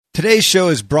Today's show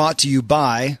is brought to you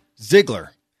by Ziglar.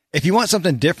 If you want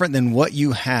something different than what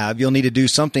you have, you'll need to do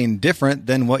something different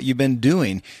than what you've been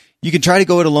doing. You can try to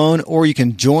go it alone, or you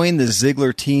can join the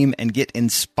Ziglar team and get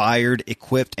inspired,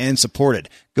 equipped, and supported.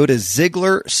 Go to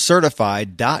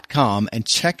ZiglarCertified.com and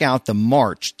check out the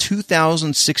March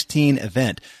 2016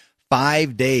 event.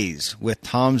 5 days with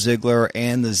Tom Ziglar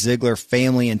and the Ziglar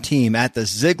family and team at the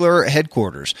Ziglar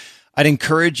headquarters. I'd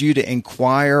encourage you to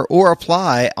inquire or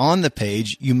apply on the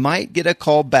page. You might get a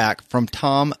call back from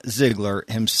Tom Ziglar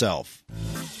himself.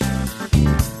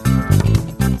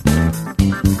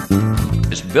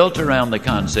 It's built around the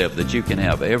concept that you can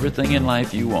have everything in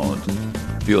life you want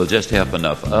if you'll just help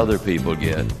enough other people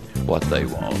get what they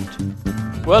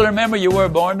want. Well, remember, you were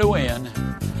born to win.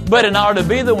 But in order to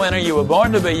be the winner you were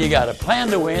born to be, you got to plan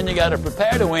to win, you got to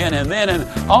prepare to win, and then and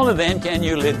only then can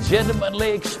you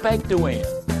legitimately expect to win.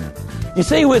 You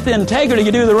see, with integrity,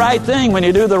 you do the right thing. When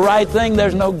you do the right thing,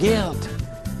 there's no guilt.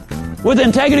 With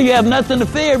integrity, you have nothing to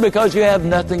fear because you have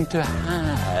nothing to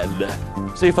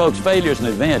hide. See, folks, failure's an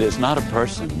event. It's not a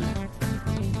person.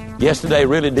 Yesterday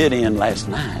really did end last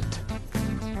night.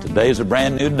 Today's a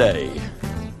brand new day,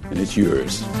 and it's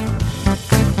yours.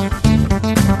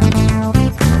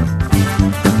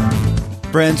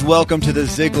 Friends, welcome to the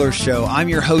Ziglar Show. I'm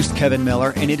your host, Kevin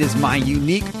Miller, and it is my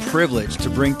unique privilege to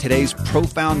bring today's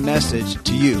profound message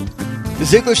to you. The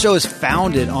Ziglar Show is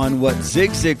founded on what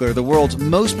Zig Ziglar, the world's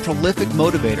most prolific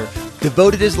motivator,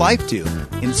 devoted his life to,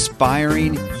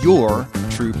 inspiring your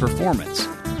true performance.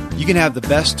 You can have the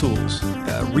best tools,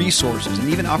 resources, and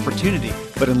even opportunity,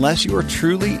 but unless you are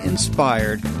truly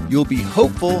inspired, you'll be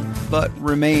hopeful but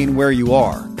remain where you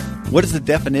are. What is the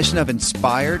definition of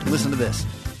inspired? Listen to this.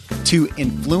 To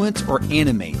influence or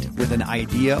animate with an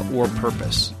idea or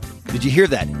purpose. Did you hear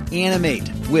that? Animate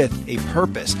with a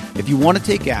purpose. If you want to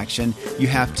take action, you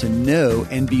have to know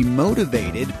and be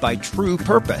motivated by true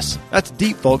purpose. That's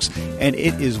deep, folks, and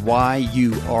it is why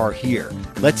you are here.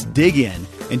 Let's dig in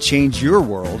and change your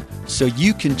world so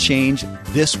you can change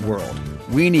this world.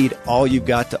 We need all you've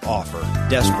got to offer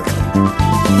desperately.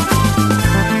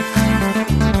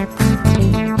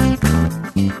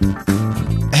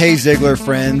 Hey, Ziglar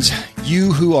friends,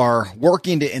 you who are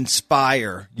working to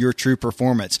inspire your true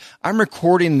performance. I'm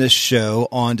recording this show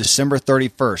on December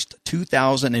 31st,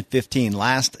 2015,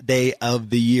 last day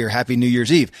of the year. Happy New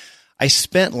Year's Eve. I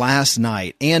spent last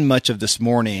night and much of this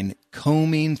morning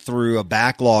combing through a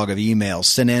backlog of emails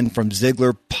sent in from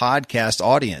Ziglar podcast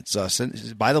audience,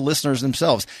 sent by the listeners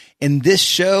themselves. In this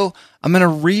show, I'm going to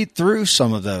read through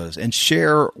some of those and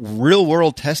share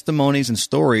real-world testimonies and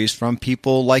stories from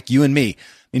people like you and me.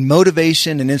 I mean,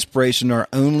 motivation and inspiration are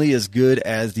only as good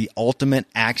as the ultimate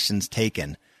actions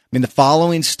taken. I mean, the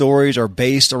following stories are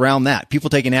based around that, people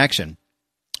taking action.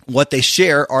 What they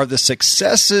share are the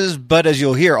successes, but as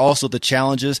you'll hear, also the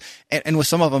challenges, and with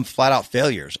some of them, flat-out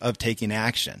failures of taking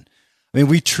action. I mean,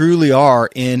 we truly are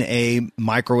in a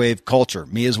microwave culture,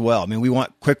 me as well. I mean, we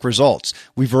want quick results.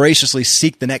 We voraciously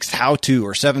seek the next how-to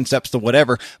or 7 steps to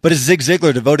whatever, but as Zig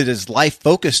Ziglar devoted his life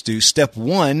focus to, step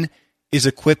 1 is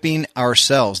equipping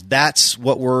ourselves. That's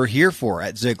what we're here for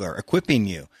at Ziglar, equipping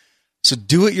you. So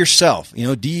do it yourself,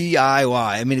 DIY.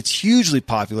 I mean, it's hugely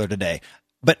popular today.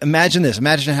 But imagine this.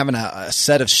 Imagine having a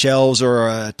set of shelves or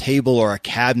a table or a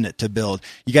cabinet to build.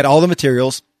 You got all the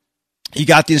materials. You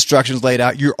got the instructions laid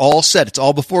out. You're all set. It's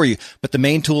all before you. But the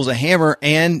main tool is a hammer,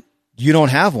 and you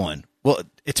don't have one. Well,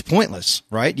 it's pointless,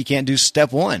 right? You can't do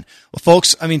step 1. Well,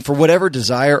 folks, I mean, for whatever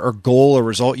desire or goal or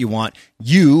result you want,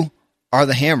 you are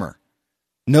the hammer.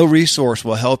 No resource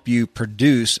will help you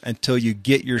produce until you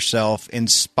get yourself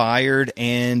inspired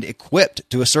and equipped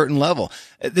to a certain level.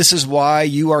 This is why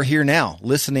you are here now,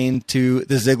 listening to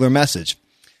the Ziglar message.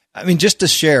 I mean, just to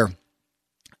share,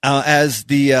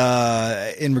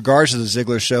 in regards to the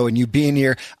Ziglar Show and you being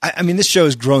here, I mean, this show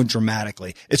has grown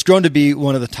dramatically. It's grown to be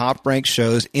one of the top-ranked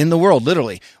shows in the world,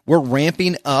 literally. We're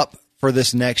ramping up for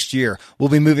this next year. We'll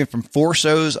be moving from 4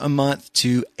 shows a month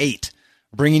to 8.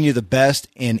 Bringing you the best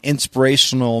in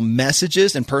inspirational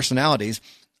messages and personalities,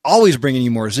 always bringing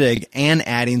you more Zig, and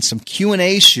adding some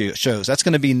Q&A shows. That's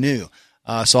going to be new.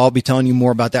 So I'll be telling you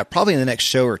more about that probably in the next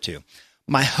show or two.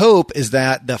 My hope is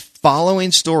that the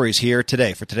following stories here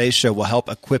today for today's show will help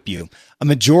equip you. A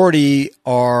majority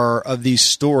of these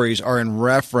stories are in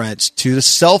reference to the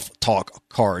self-talk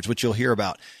cards, which you'll hear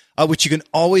about, which you can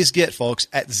always get, folks,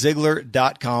 at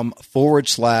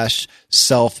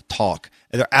Ziglar.com/self-talk.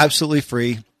 They're absolutely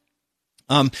free.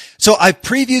 So I've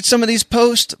previewed some of these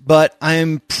posts, but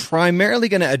I'm primarily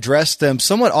going to address them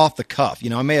somewhat off the cuff.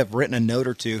 I may have written a note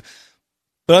or two,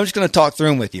 but I'm just going to talk through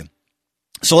them with you.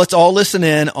 So let's all listen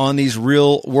in on these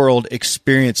real world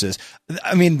experiences.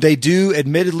 I mean, they do,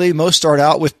 admittedly, most start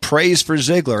out with praise for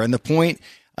Ziglar. And the point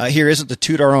here isn't to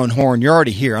toot our own horn. You're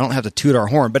already here. I don't have to toot our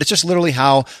horn, but it's just literally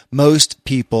how most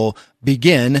people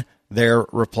begin their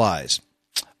replies.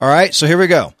 All right, so here we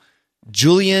go.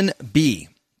 Julian B.,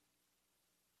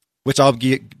 which I'll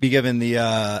be given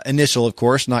the initial, of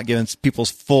course, not giving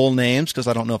people's full names because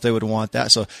I don't know if they would want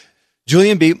that. So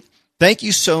Julian B., thank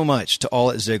you so much to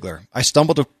all at Ziglar. I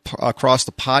stumbled across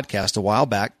the podcast a while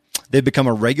back. They've become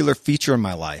a regular feature in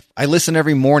my life. I listen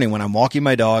every morning when I'm walking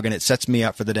my dog, and it sets me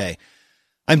up for the day.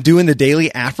 I'm doing the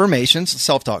daily affirmations,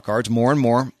 self-talk cards, more and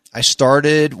more. I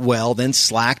started well, then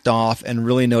slacked off, and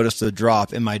really noticed the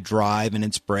drop in my drive and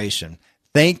inspiration.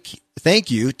 Thank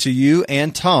you to you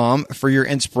and Tom for your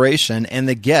inspiration and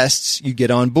the guests you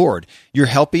get on board. You're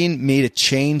helping me to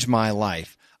change my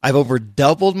life. I've over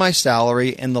doubled my salary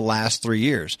in the last 3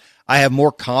 years. I have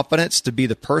more confidence to be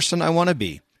the person I want to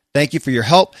be. Thank you for your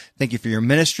help. Thank you for your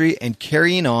ministry and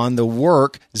carrying on the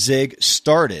work Zig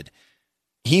started.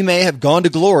 He may have gone to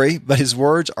glory, but his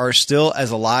words are still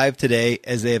as alive today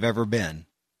as they have ever been.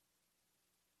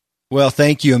 Well,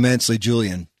 thank you immensely,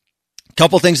 Julian. A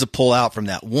couple things to pull out from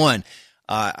that. One,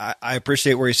 I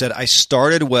appreciate where he said, I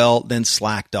started well, then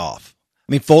slacked off.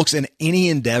 I mean, folks, in any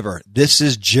endeavor, this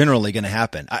is generally going to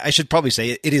happen. I should probably say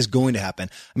it is going to happen.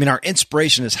 I mean, our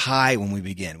inspiration is high when we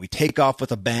begin. We take off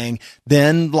with a bang,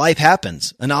 then life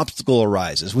happens. An obstacle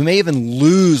arises. We may even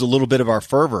lose a little bit of our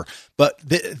fervor. But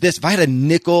if I had a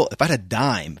nickel, if I had a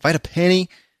dime, if I had a penny,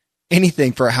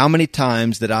 anything for how many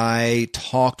times that I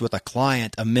talked with a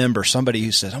client, a member, somebody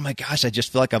who says, oh my gosh, I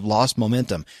just feel like I've lost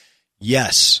momentum.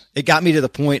 Yes, it got me to the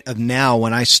point of now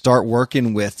when I start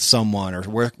working with someone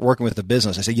or working with a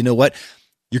business, I say, you know what?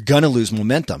 You're going to lose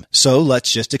momentum. So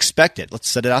let's just expect it. Let's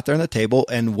set it out there on the table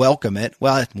and welcome it.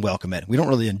 Well, welcome it. We don't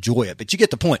really enjoy it, but you get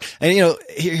the point. And, you know,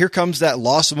 here comes that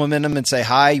loss of momentum and say,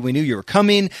 hi, we knew you were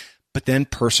coming, but then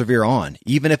persevere on.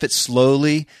 Even if it's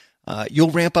slowly, you'll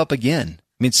ramp up again.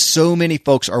 I mean, so many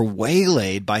folks are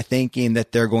waylaid by thinking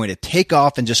that they're going to take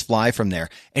off and just fly from there,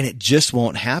 and it just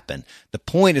won't happen. The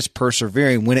point is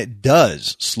persevering when it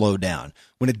does slow down,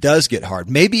 when it does get hard,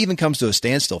 maybe even comes to a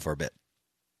standstill for a bit.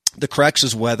 The crux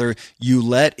is whether you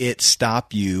let it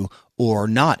stop you or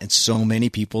not, and so many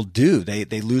people do.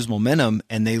 They lose momentum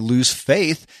and they lose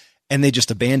faith, and they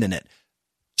just abandon it.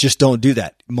 Just don't do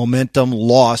that. Momentum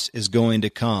loss is going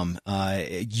to come.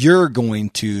 You're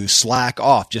going to slack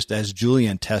off, just as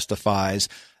Julian testifies.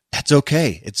 That's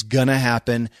okay. It's going to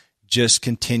happen. Just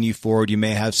continue forward. You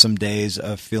may have some days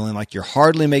of feeling like you're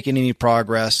hardly making any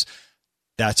progress.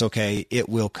 That's okay. It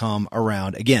will come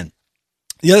around again.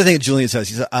 The other thing that Julian says,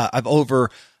 he says, I've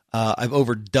over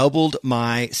doubled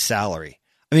my salary.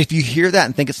 I mean, if you hear that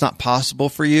and think it's not possible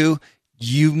for you,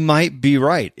 you might be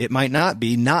right. It might not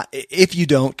be, not if you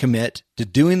don't commit to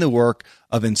doing the work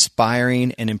of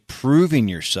inspiring and improving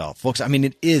yourself. Folks, I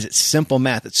mean, it's simple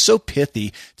math. It's so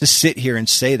pithy to sit here and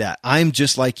say that. I'm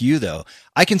just like you, though.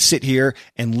 I can sit here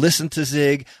and listen to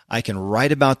Zig. I can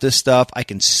write about this stuff. I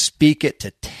can speak it to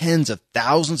tens of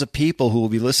thousands of people who will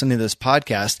be listening to this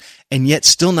podcast and yet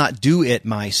still not do it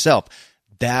myself.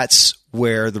 That's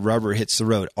where the rubber hits the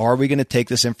road. Are we going to take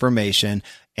this information?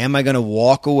 Am I going to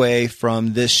walk away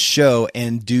from this show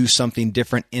and do something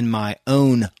different in my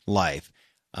own life?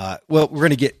 Well, we're going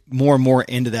to get more and more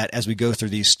into that as we go through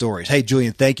these stories. Hey,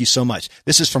 Julian, thank you so much.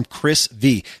 This is from Chris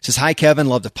V. It says, hi, Kevin.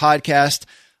 Love the podcast.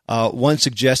 One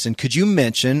suggestion, could you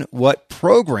mention what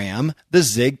program the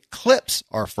Zig clips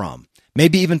are from?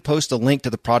 Maybe even post a link to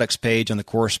the products page on the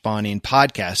corresponding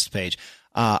podcast page.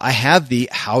 I have the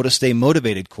How to Stay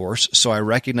Motivated course, so I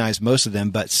recognize most of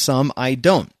them, but some I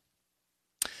don't.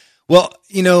 Well,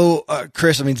 you know,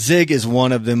 Chris, I mean, Zig is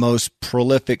one of the most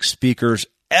prolific speakers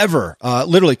ever.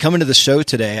 Literally coming to the show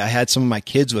today, I had some of my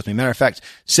kids with me. Matter of fact,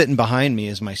 sitting behind me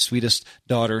is my sweetest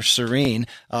daughter, Serene,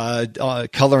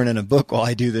 coloring in a book while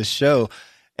I do this show.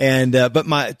 And, but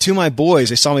my boys,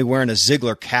 they saw me wearing a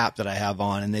Ziglar cap that I have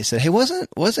on, and they said, hey, was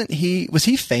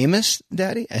he famous,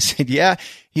 Daddy? I said, yeah,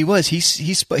 he was.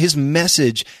 His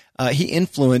message, he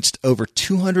influenced over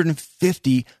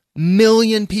 250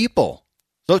 million people.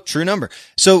 So true number.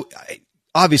 So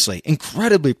obviously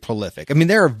incredibly prolific. I mean,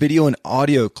 there are video and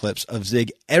audio clips of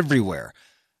Zig everywhere.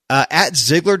 At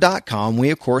Ziglar.com, we,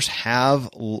 of course, have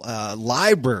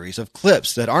libraries of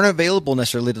clips that aren't available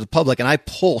necessarily to the public, and I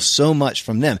pull so much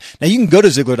from them. Now, you can go to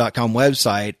Ziglar.com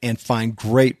website and find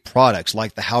great products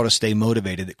like the How to Stay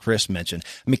Motivated that Chris mentioned.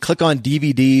 I mean, click on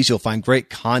DVDs. You'll find great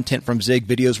content from Zig,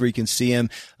 videos where you can see him,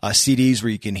 CDs where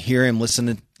you can hear him,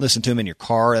 listen to him in your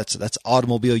car. That's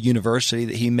Automobile University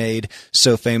that he made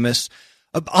so famous.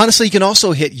 Honestly, you can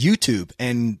also hit YouTube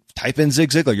and type in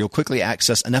Zig Ziglar. You'll quickly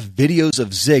access enough videos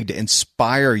of Zig to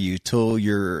inspire you till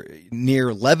you're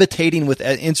near levitating with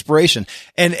inspiration.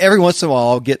 And every once in a while,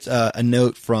 I'll get a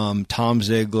note from Tom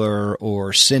Ziglar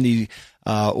or Cindy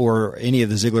or any of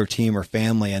the Ziglar team or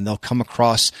family, and they'll come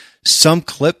across some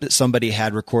clip that somebody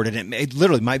had recorded. It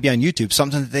literally might be on YouTube,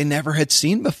 something that they never had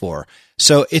seen before.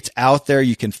 So it's out there.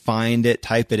 You can find it,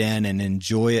 type it in, and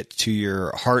enjoy it to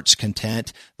your heart's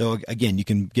content. Though, again, you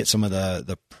can get some of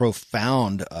the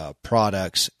profound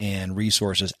products and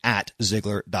resources at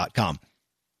Ziglar.com.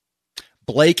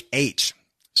 Blake H.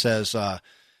 says,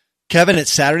 Kevin,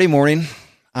 it's Saturday morning.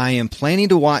 I am planning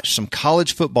to watch some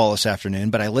college football this afternoon,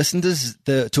 but I listened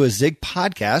to a Zig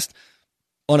podcast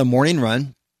on a morning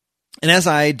run. And as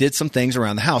I did some things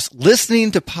around the house,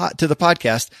 listening to the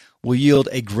podcast will yield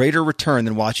a greater return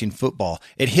than watching football.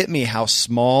 It hit me how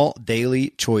small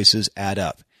daily choices add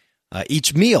up.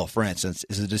 Each meal, for instance,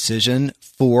 is a decision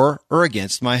for or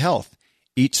against my health.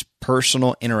 Each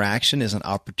personal interaction is an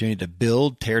opportunity to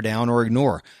build, tear down, or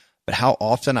ignore. But how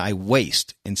often I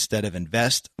waste instead of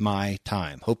invest my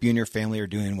time. Hope you and your family are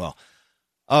doing well.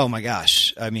 Oh my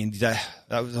gosh. I mean, that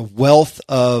was a wealth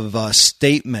of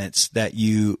statements that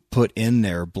you put in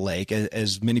there, Blake.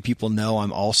 As many people know,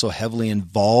 I'm also heavily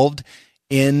involved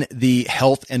in the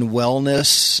health and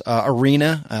wellness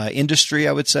arena, industry,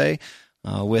 I would say,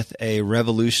 with a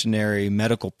revolutionary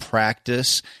medical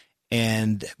practice.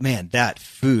 And man, that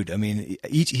food, I mean,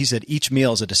 he said each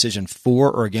meal is a decision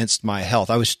for or against my health.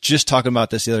 I was just talking about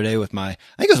this the other day with I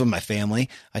think it was with my family.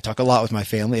 I talk a lot with my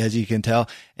family, as you can tell,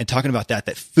 and talking about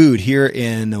that food here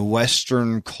in the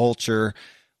Western culture,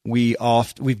 we've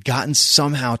gotten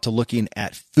somehow to looking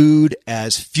at food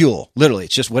as fuel. Literally,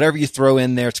 it's just whatever you throw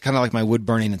in there. It's kind of like my wood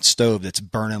burning stove that's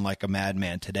burning like a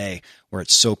madman today, where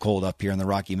it's so cold up here in the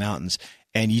Rocky Mountains.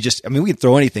 And we can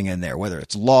throw anything in there, whether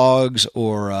it's logs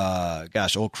or,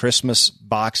 old Christmas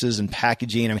boxes and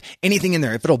packaging. I mean, anything in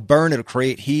there. If it'll burn, it'll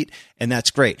create heat, and that's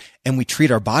great. And we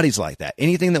treat our bodies like that.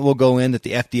 Anything that will go in that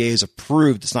the FDA has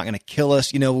approved, it's not going to kill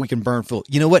us. We can burn full.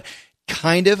 You know what?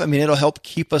 Kind of. I mean, it'll help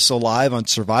keep us alive on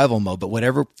survival mode. But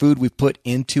whatever food we put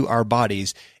into our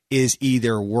bodies is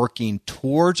either working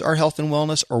towards our health and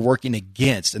wellness or working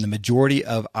against. And the majority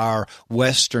of our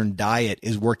Western diet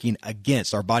is working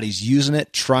against. Our body's using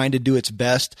it, trying to do its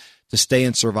best to stay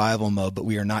in survival mode, but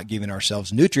we are not giving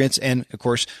ourselves nutrients. And of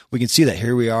course, we can see that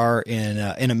here we are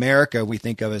in America. We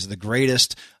think of as the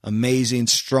greatest, amazing,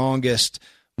 strongest,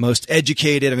 most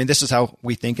educated. I mean, this is how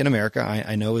we think in America.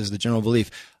 I know is the general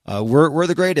belief. We're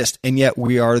the greatest, and yet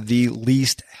we are the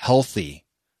least healthy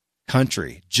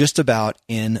country just about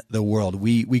in the world.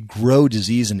 We grow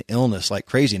disease and illness like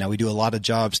crazy. Now, we do a lot of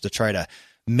jobs to try to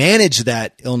manage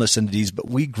that illness and disease, but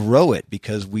we grow it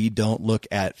because we don't look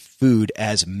at food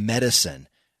as medicine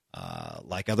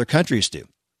like other countries do.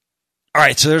 All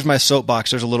right, so there's my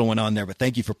soapbox. There's a little one on there, but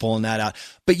thank you for pulling that out.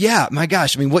 But yeah, my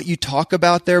gosh, I mean, what you talk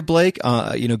about there, Blake,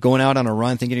 going out on a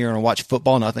run thinking you're going to watch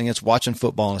football, nothing against watching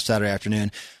football on a Saturday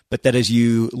afternoon, but that as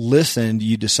you listened,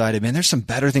 you decided, man, there's some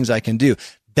better things I can do.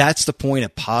 That's the point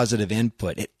of positive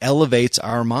input. It elevates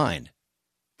our mind.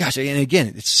 Gosh, and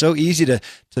again, it's so easy to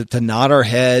nod our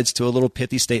heads to a little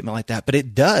pithy statement like that, but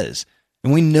it does.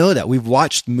 And we know that. We've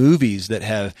watched movies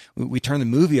that we turn the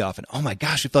movie off and, oh my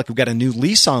gosh, we feel like we've got a new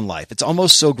lease on life. It's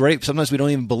almost so great. Sometimes we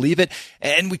don't even believe it.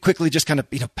 And we quickly just kind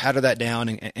of, patter that down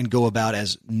and go about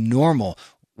as normal.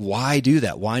 Why do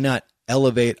that? Why not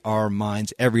elevate our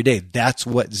minds every day? That's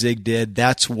what Zig did.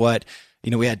 That's what,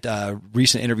 we had a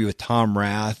recent interview with Tom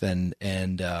Rath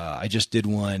and I just did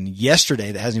one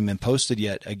yesterday that hasn't even been posted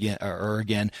yet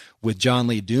again with John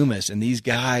Lee Dumas. And these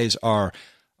guys are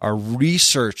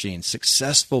researching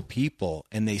successful people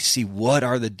and they see what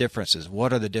are the differences.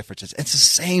 It's the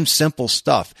same simple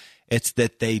stuff. It's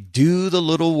that they do the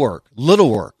little work,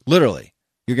 literally.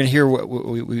 You're going to hear what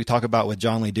we talk about with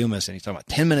John Lee Dumas, and he's talking about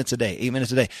 10 minutes a day, 8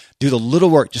 minutes a day. Do the little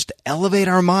work just to elevate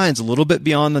our minds a little bit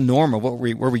beyond the norm of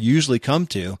where we usually come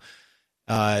to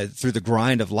through the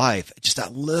grind of life. Just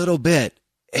that little bit,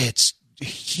 it's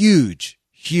huge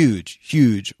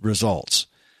results.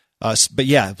 But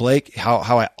yeah, Blake,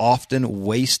 how I often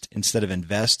waste instead of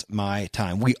invest my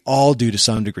time. We all do to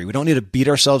some degree. We don't need to beat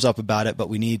ourselves up about it, but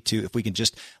we need to, if we can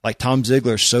just, like Tom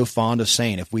Ziglar is so fond of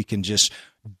saying, if we can just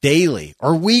daily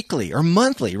or weekly or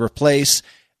monthly replace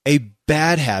a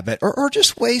bad habit or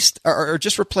just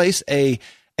replace a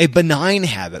benign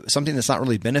habit, something that's not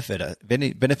really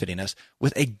benefiting us,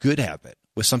 with a good habit,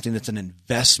 with something that's an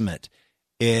investment,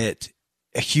 huge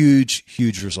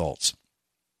results.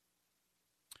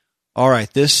 All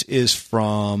right, this is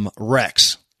from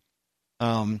Rex.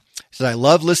 Says, I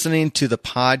love listening to the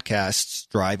podcasts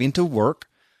driving to work,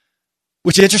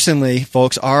 which interestingly,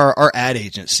 folks, our ad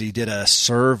agency did a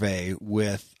survey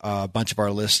with a bunch of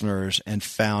our listeners and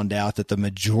found out that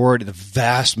the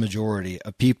vast majority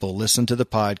of people listen to the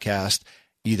podcast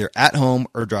either at home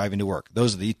or driving to work.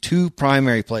 Those are the two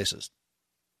primary places.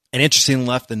 And interestingly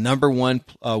enough, the number one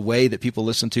way that people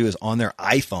listen to is on their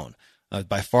iPhone.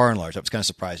 By far and large. That was kind of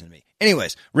surprising to me.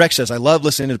 Anyways, Rex says, I love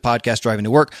listening to the podcast driving to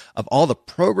work. Of all the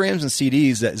programs and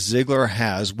CDs that Ziglar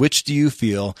has, which do you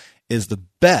feel is the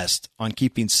best on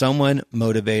keeping someone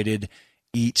motivated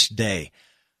each day?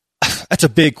 That's a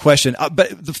big question.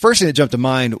 But the first thing that jumped to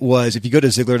mind was if you go to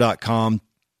Ziglar.com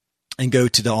and go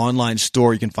to the online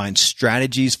store, you can find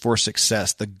Strategies for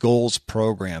Success, the Goals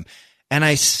program. And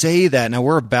I say that, now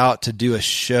we're about to do a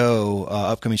show,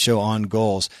 upcoming show on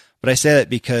goals. But I say that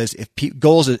because if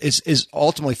goals is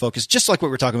ultimately focused, just like what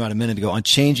we were talking about a minute ago, on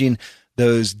changing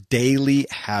those daily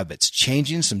habits,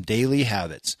 changing some daily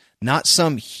habits, not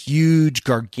some huge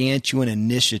gargantuan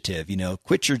initiative,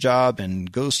 quit your job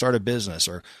and go start a business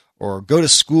or go to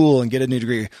school and get a new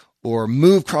degree or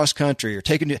move cross country or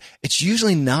take a new, it's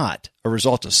usually not a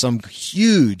result of some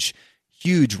huge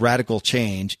radical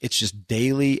change. It's just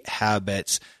daily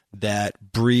habits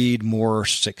that breed more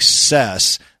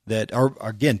success, that are,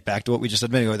 again, back to what we just said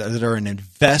a minute ago, that are an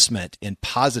investment in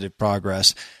positive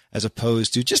progress as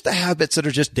opposed to just the habits that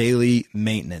are just daily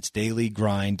maintenance, daily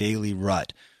grind, daily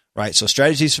rut, right? So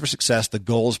Strategies for Success, the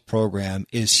Goals program,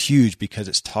 is huge because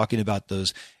it's talking about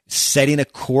those setting a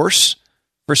course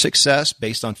for success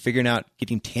based on figuring out,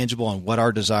 getting tangible on what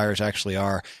our desires actually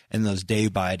are and those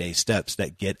day-by-day steps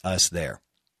that get us there.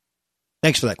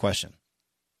 Thanks for that question.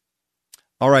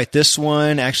 All right, this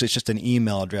one, actually, it's just an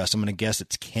email address. I'm going to guess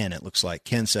it's Ken, it looks like.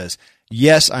 Ken says,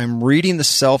 yes, I'm reading the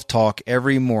self-talk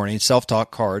every morning,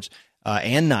 self-talk cards,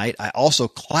 and night. I also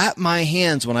clap my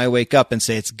hands when I wake up and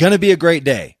say, it's going to be a great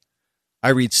day. I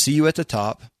read, see you at the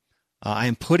top. I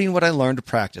am putting what I learned to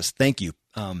practice. Thank you.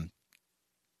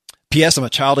 P.S. I'm a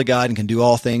child of God and can do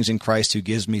all things in Christ who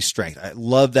gives me strength. I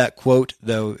love that quote,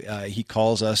 though he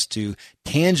calls us to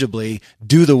tangibly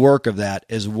do the work of that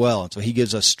as well. And so he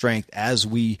gives us strength as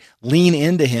we lean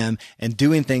into him and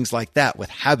doing things like that with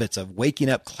habits of waking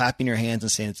up, clapping your hands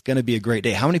and saying, it's going to be a great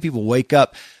day. How many people wake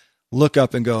up, look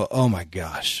up and go, oh my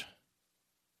gosh.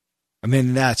 I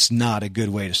mean, that's not a good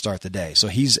way to start the day. So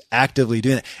he's actively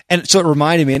doing it. And so it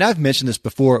reminded me, and I've mentioned this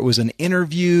before, it was an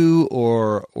interview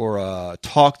or a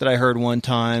talk that I heard one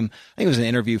time. I think it was an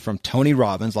interview from Tony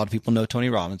Robbins. A lot of people know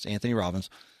Tony Robbins, Anthony Robbins.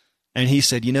 And he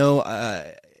said,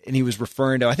 and he was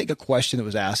referring to, I think, a question that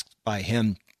was asked by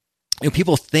him.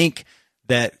 People think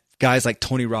that guys like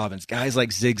Tony Robbins, guys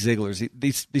like Zig Ziglar,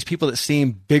 these people that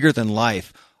seem bigger than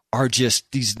life are just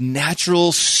these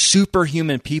natural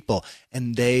superhuman people,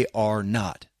 and they are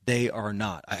not. They are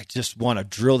not. I just want to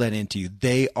drill that into you.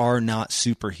 They are not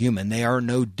superhuman. They are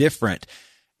no different.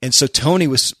 And so Tony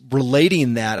was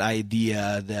relating that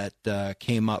idea that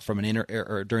came up from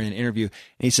during an interview.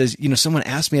 And he says, someone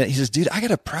asked me that. He says, dude, I got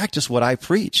to practice what I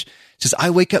preach. He says,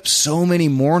 I wake up so many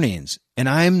mornings and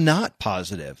I'm not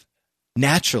positive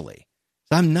naturally.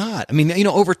 I'm not. I mean,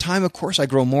 over time, of course, I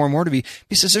grow more and more to be.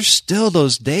 He says there's still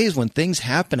those days when things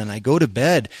happen and I go to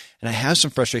bed and I have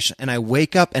some frustration and I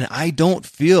wake up and I don't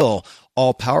feel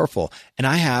all powerful. And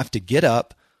I have to get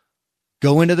up,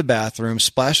 go into the bathroom,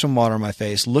 splash some water on my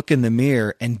face, look in the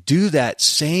mirror and do that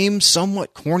same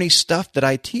somewhat corny stuff that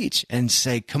I teach and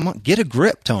say, come on, get a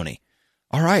grip, Tony.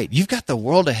 All right, you've got the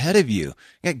world ahead of you.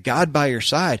 You got God by your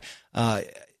side.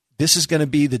 This is going to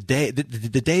be the day.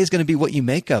 The day is going to be what you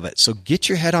make of it. So get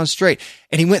your head on straight.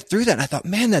 And he went through that, and I thought,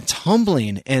 man, that's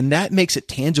humbling, and that makes it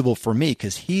tangible for me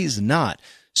because he's not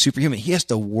superhuman. He has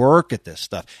to work at this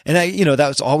stuff. And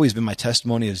that's always been my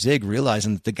testimony of Zig,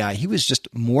 realizing that the guy, he was just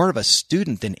more of a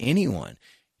student than anyone.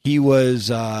 He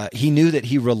was, he knew that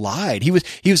he relied. He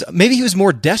was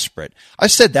more desperate.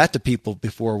 I've said that to people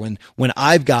before when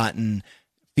I've gotten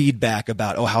feedback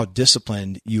about, how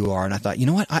disciplined you are. And I thought, you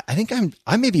know what? I think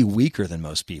I may be weaker than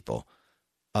most people.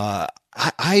 I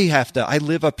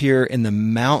live up here in the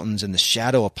mountains in the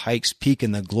shadow of Pikes Peak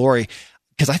in the glory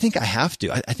because I think I have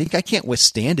to. I think I can't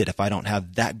withstand it if I don't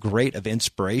have that great of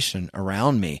inspiration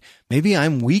around me. Maybe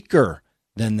I'm weaker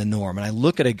than the norm. And I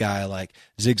look at a guy like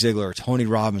Zig Ziglar or Tony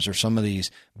Robbins or some of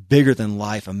these bigger than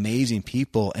life, amazing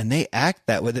people, and they act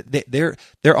that way.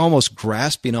 They're almost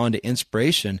grasping onto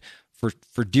inspiration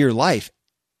for dear life.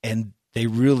 And they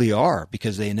really are,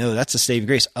 because they know that's a saving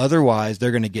grace. Otherwise, they're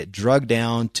going to get drugged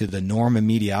down to the norm of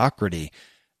mediocrity.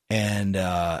 And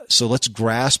so let's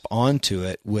grasp onto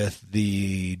it with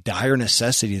the dire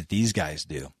necessity that these guys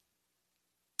do.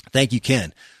 Thank you,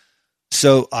 Ken.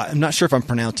 So I'm not sure if I'm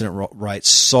pronouncing it right,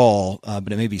 Saul,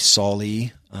 but it may be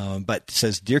Saul-E. But it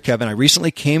says, Dear Kevin, I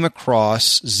recently came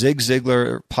across Zig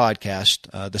Ziglar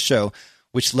podcast, the show,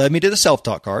 which led me to the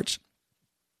self-taught cards.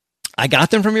 I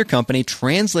got them from your company,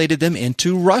 translated them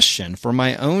into Russian for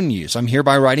my own use. I'm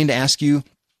hereby writing to ask you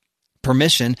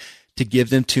permission to give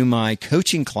them to my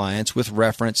coaching clients with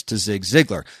reference to Zig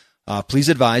Ziglar. Please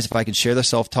advise if I can share the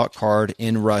self-taught card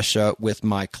in Russia with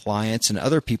my clients and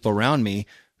other people around me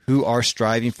who are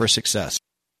striving for success.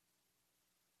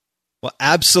 Well,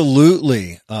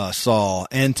 absolutely, Saul.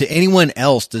 And to anyone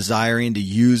else desiring to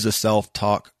use the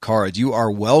self-taught cards, you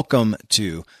are welcome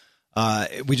to.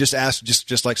 We just asked,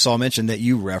 just like Saul mentioned, that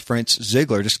you reference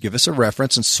Ziglar. Just give us a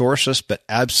reference and source us, but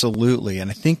absolutely. And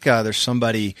I think there's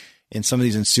somebody in some of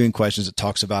these ensuing questions that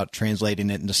talks about translating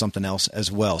it into something else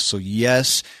as well. So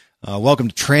yes, welcome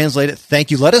to translate it.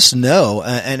 Thank you. Let us know.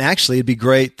 And actually, it'd be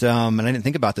great, and I didn't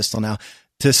think about this till now,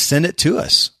 to send it to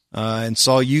us. And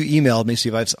Saul, you emailed me, so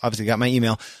you've obviously got my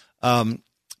email.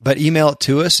 But email it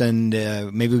to us, and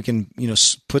maybe we can,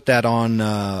 put that on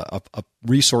a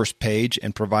resource page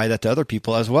and provide that to other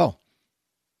people as well.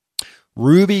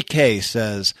 Ruby K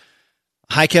says,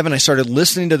 Hi, Kevin. I started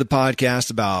listening to the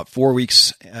podcast about 4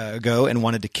 weeks ago and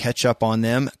wanted to catch up on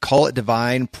them. Call it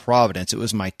divine providence. It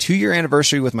was my 2-year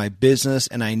anniversary with my business,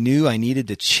 and I knew I needed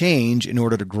to change in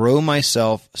order to grow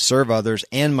myself, serve others,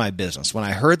 and my business. When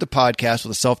I heard the podcast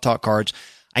with the self-taught cards,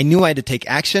 I knew I had to take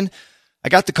action. I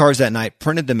got the cards that night,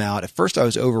 printed them out. At first, I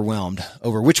was overwhelmed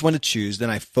over which one to choose. Then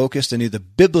I focused and knew the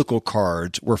biblical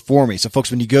cards were for me. So, folks,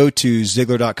 when you go to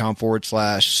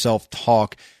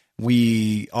Ziglar.com/self-talk,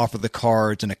 we offer the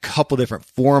cards in a couple different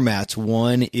formats.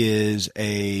 One is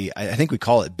I think we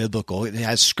call it biblical. It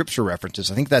has scripture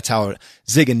references. I think that's how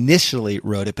Zig initially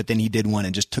wrote it, but then he did one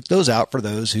and just took those out for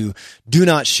those who do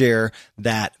not share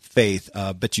that faith.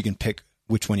 But you can pick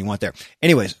which one you want there.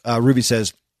 Anyways, Ruby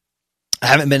says, I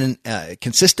haven't been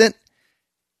consistent,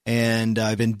 and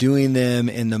I've been doing them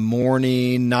in the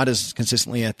morning, not as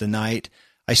consistently at the night.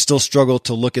 I still struggle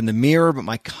to look in the mirror, but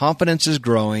my confidence is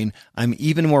growing. I'm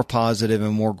even more positive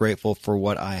and more grateful for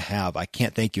what I have. I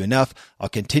can't thank you enough. I'll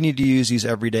continue to use these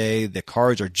every day. The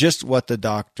cards are just what the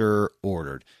doctor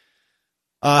ordered.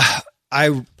 I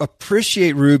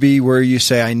appreciate, Ruby, where you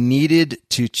say I needed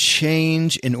to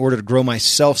change in order to grow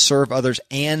myself, serve others,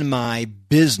 and my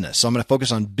business. So I'm going to focus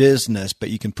on business, but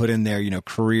you can put in there,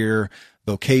 career,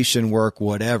 vocation, work,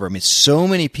 whatever. I mean, so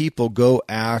many people go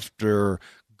after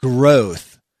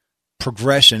growth,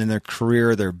 progression in their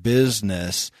career, their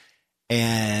business,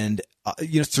 and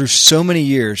through so many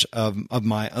years of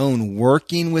my own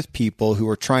working with people who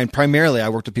are primarily I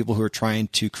worked with people who are trying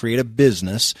to create a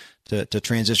business, to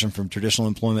transition from traditional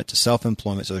employment to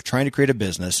self-employment. So they're trying to create a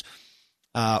business,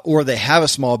 or they have a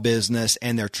small business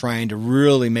and they're trying to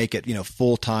really make it,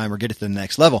 full-time or get it to the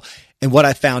next level. And what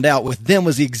I found out with them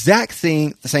was the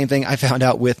same thing I found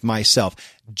out with myself.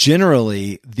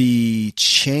 Generally, the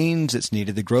change that's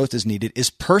needed, the growth is needed, is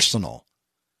personal,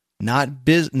 not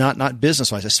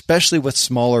business-wise, especially with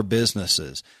smaller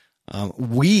businesses.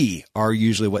 We are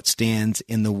usually what stands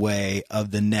in the way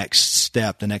of the next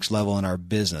step, the next level in our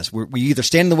business. We either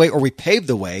stand in the way or we pave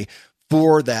the way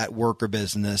for that work or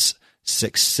business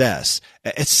success.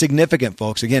 It's significant,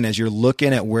 folks. Again, as you're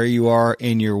looking at where you are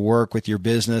in your work with your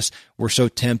business, we're so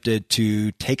tempted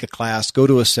to take a class, go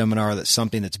to a seminar that's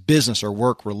something that's business or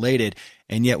work related.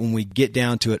 And yet when we get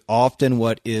down to it, often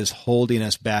what is holding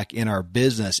us back in our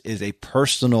business is a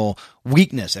personal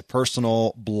weakness, a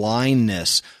personal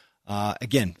blindness.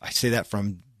 Again, I say that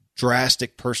from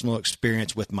drastic personal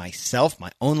experience with myself,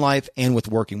 my own life, and with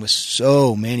working with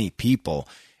so many people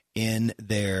in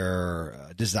their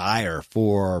desire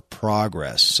for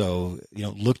progress. So,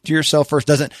 look to yourself first.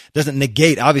 Doesn't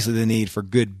negate, obviously, the need for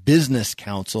good business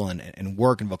counsel and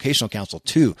work and vocational counsel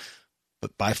too.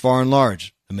 But by far and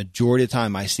large, the majority of the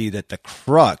time, I see that the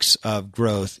crux of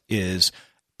growth is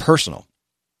personal.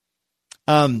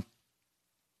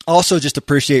 Also, just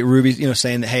appreciate Ruby,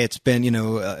 saying that, hey, it's been,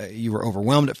 you were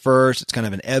overwhelmed at first. It's kind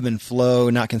of an ebb and flow,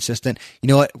 not consistent. You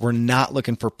know what? We're not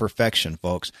looking for perfection,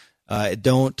 folks.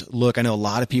 Don't look. I know a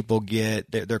lot of people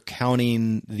they're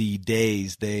counting the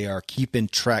days. They are keeping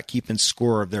track, keeping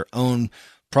score of their own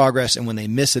progress. And when they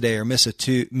miss a day or miss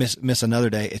another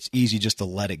day, it's easy just to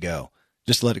let it go.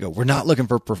 Just let it go. We're not looking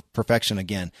for perfection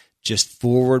again. Just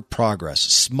forward progress,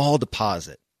 small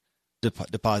deposits.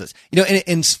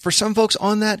 And for some folks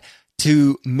on that,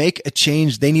 to make a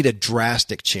change, they need a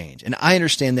drastic change. And I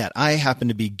understand that. I happen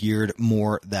to be geared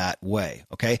more that way.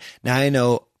 Okay. Now I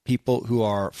know people who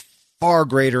are far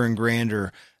greater and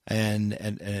grander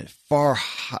and far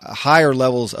higher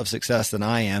levels of success than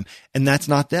I am. And that's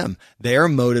not them. They are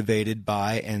motivated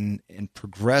by and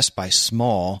progress by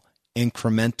small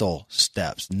incremental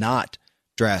steps, not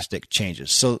drastic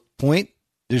changes. So point,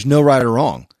 there's no right or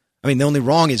wrong. I mean, the only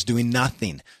wrong is doing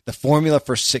nothing. The formula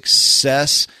for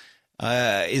success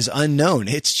is unknown.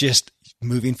 It's just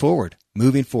moving forward,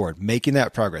 making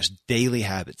that progress, daily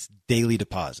habits, daily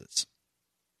deposits.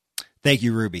 Thank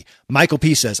you, Ruby. Michael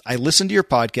P. says, I listen to your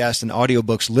podcast and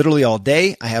audiobooks literally all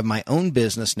day. I have my own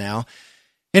business now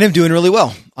and I'm doing really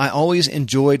well. I always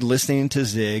enjoyed listening to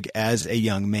Zig as a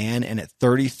young man, and at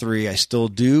 33, I still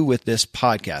do with this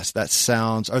podcast.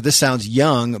 This sounds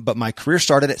young, but my career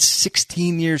started at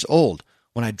 16 years old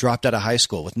when I dropped out of high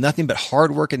school. With nothing but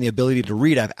hard work and the ability to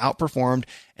read, I've outperformed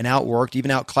and outworked,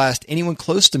 even outclassed anyone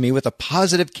close to me with a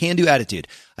positive can-do attitude.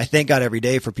 I thank God every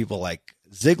day for people like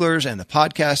Ziglar's and the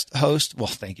podcast host. Well,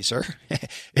 thank you, sir.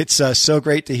 It's so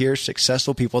great to hear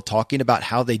successful people talking about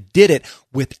how they did it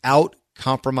without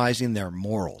compromising their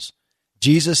morals.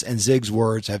 Jesus and Zig's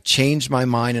words have changed my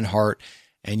mind and heart,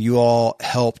 and you all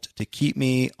helped to keep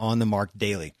me on the mark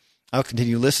daily. I'll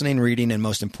continue listening, reading, and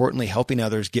most importantly, helping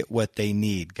others get what they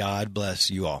need. God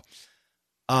bless you all.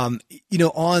 On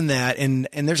that, and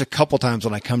there's a couple times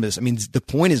when I come to this, I mean, the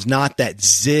point is not that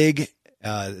the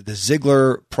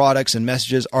Ziglar products and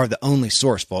messages are the only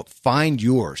source, folks. Find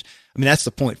yours. I mean, that's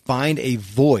the point. Find a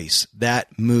voice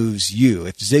that moves you.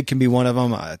 If Zig can be one of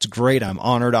them, it's great. I'm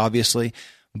honored, obviously.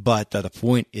 But the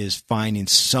point is finding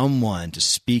someone to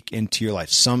speak into your life,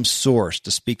 some source to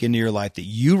speak into your life that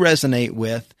you resonate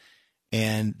with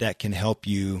and that can help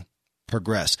you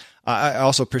progress. I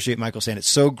also appreciate Michael saying it's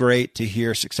so great to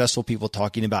hear successful people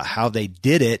talking about how they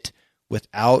did it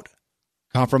without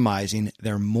compromising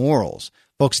their morals.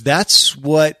 Folks, that's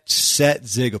what set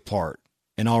Zig apart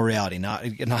in all reality. Not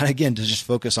again, to just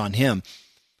focus on him,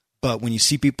 but when you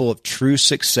see people of true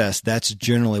success, that's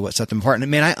generally what set them apart.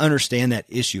 And man, I understand that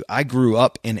issue. I grew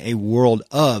up in a world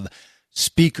of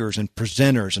speakers and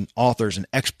presenters and authors and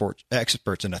experts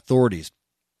and authorities.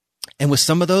 And with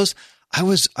some of those, I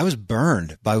was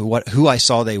burned by who I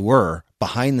saw they were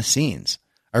behind the scenes.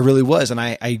 I really was. And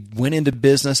I went into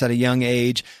business at a young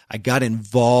age. I got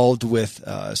involved with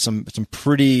some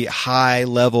pretty high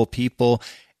level people.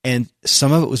 And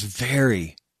some of it was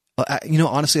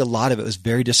honestly, a lot of it was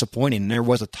very disappointing. And there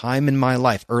was a time in my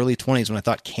life, early 20s, when I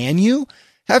thought, can you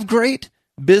have great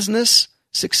business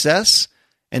success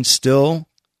and still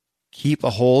keep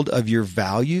a hold of your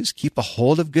values, keep a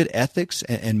hold of good ethics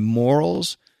and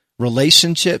morals,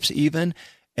 relationships even?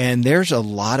 And there's a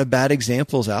lot of bad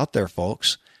examples out there,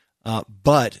 folks.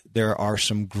 But there are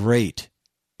some great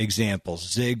examples.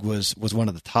 Zig was one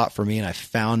of the top for me, and I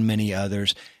found many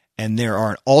others. And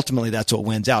ultimately, that's what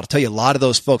wins out. I'll tell you, a lot of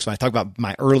those folks, when I talk about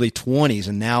my early 20s,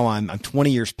 and now I'm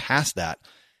 20 years past that,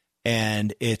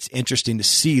 and it's interesting to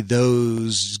see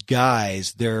those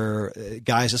guys, they're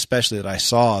guys especially that I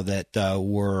saw that I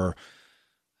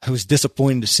was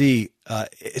disappointed to see.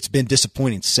 It's been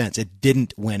disappointing since it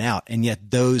didn't win out. And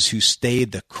yet those who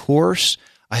stayed the course,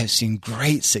 I have seen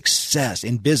great success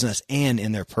in business and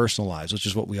in their personal lives, which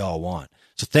is what we all want.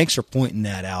 So thanks for pointing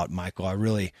that out, Michael. I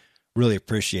really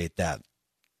appreciate that.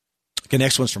 Okay,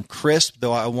 next one's from Chris,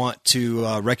 though I want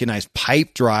to recognize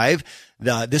Pipedrive.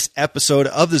 This episode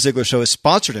of The Ziglar Show is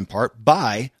sponsored in part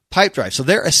by Pipedrive. So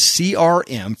they're a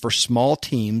CRM for small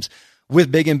teams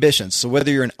with big ambitions. So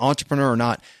whether you're an entrepreneur or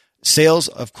not, sales,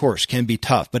 of course, can be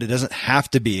tough, but it doesn't have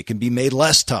to be. It can be made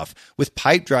less tough. With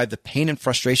Pipedrive, the pain and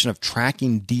frustration of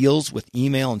tracking deals with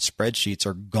email and spreadsheets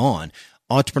are gone.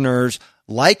 Entrepreneurs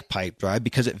like Pipedrive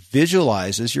because it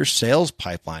visualizes your sales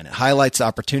pipeline. It highlights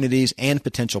opportunities and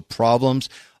potential problems,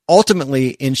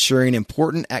 ultimately ensuring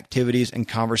important activities and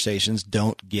conversations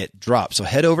don't get dropped. So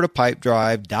head over to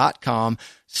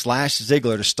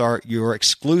pipedrive.com/Ziglar to start your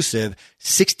exclusive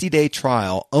 60-day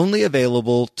trial, only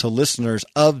available to listeners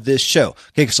of this show.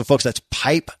 Okay, so folks, that's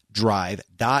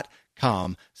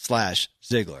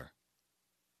pipedrive.com/Ziglar.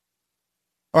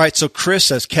 All right, so Chris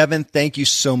says, Kevin, thank you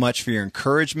so much for your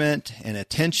encouragement and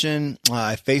attention.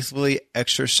 I faithfully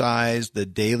exercise the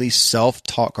daily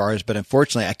self-talk cards, but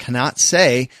unfortunately, I cannot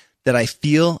say that I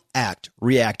feel, act,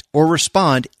 react, or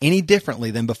respond any differently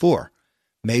than before.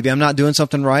 Maybe I'm not doing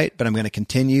something right, but I'm going to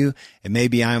continue, and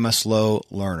maybe I'm a slow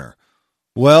learner.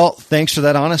 Well, thanks for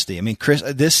that honesty. I mean, Chris,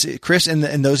 and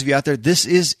those of you out there,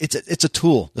 it's a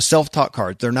tool. The self-talk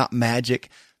cards, they're not magic.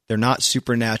 They're not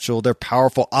supernatural. They're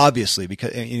powerful, obviously,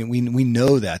 because we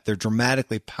know that. They're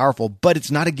dramatically powerful, but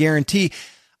it's not a guarantee.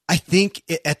 I think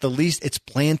at the least it's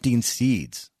planting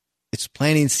seeds. It's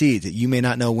planting seeds that you may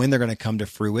not know when they're going to come to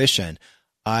fruition.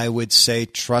 I would say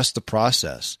trust the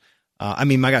process.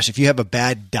 My gosh, if you have a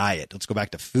bad diet, let's go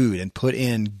back to food and put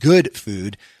in good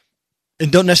food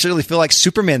and don't necessarily feel like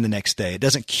Superman the next day. It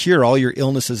doesn't cure all your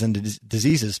illnesses and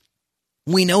diseases.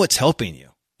 We know it's helping you.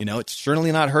 It's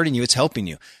certainly not hurting you. It's helping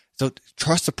you. So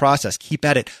trust the process, keep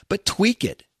at it, but tweak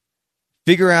it.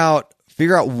 Figure out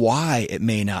why it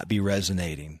may not be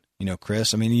resonating.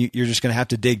 Chris, you're just going to have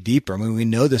to dig deeper. We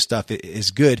know this stuff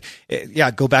is good.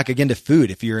 Go back again to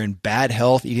food. If you're in bad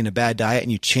health, eating a bad diet,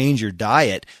 and you change your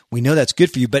diet, we know that's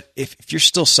good for you. But if you're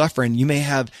still suffering, you may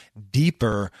have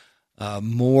deeper,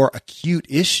 more acute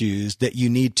issues that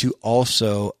you need to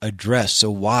also address.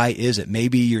 So why is it?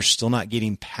 Maybe you're still not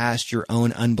getting past your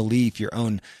own unbelief, your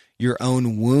own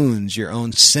wounds, your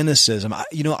own cynicism.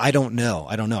 I don't know.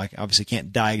 I obviously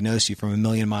can't diagnose you from a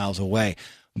million miles away.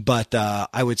 But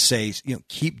I would say,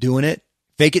 keep doing it.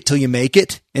 Fake it till you make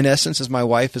it, in essence, as my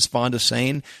wife is fond of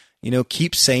saying.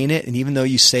 Keep saying it. And even though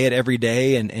you say it every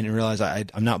day and realize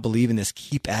I'm not believing this,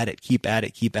 keep at it, keep at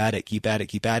it, keep at it, keep at it,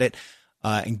 keep at it,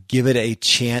 and give it a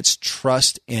chance,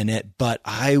 trust in it. But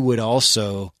I would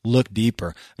also look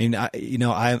deeper.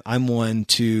 I'm one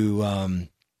to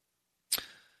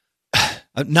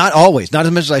not always, not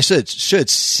as much as I should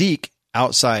seek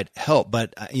outside help.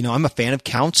 But, I'm a fan of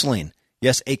counseling.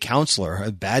 Yes, a counselor,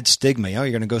 a bad stigma. You're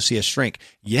going to go see a shrink.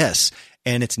 Yes.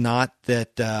 And it's not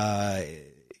that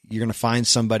you're going to find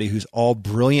somebody who's all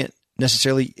brilliant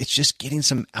necessarily. It's just getting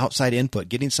some outside input,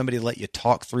 getting somebody to let you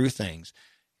talk through things.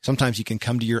 Sometimes you can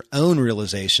come to your own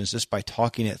realizations just by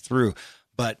talking it through.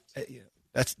 But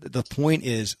that's the point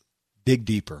is dig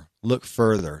deeper, look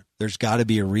further. There's got to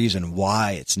be a reason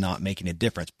why it's not making a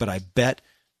difference. But I bet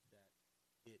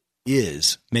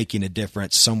is making a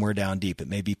difference somewhere down deep. It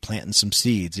may be planting some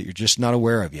seeds that you're just not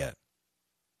aware of yet.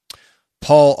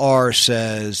 Paul R.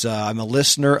 says, I'm a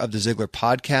listener of the Ziglar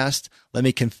podcast. Let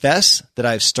me confess that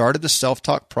I've started the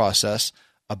self-talk process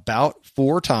about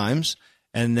 4 times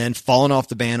and then fallen off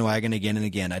the bandwagon again and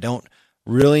again. I don't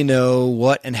really know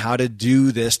what and how to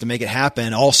do this to make it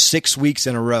happen all 6 weeks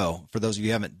in a row. For those of you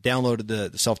who haven't downloaded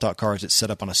the self-talk cards, it's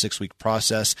set up on a 6-week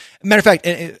process. Matter of fact,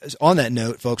 on that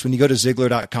note, folks, when you go to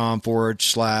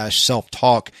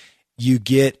Ziglar.com/self-talk, you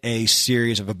get a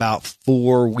series of about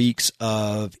 4 weeks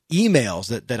of emails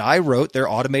that I wrote. They're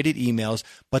automated emails,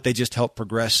 but they just help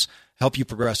you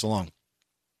progress along.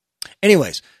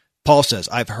 Anyways, Paul says,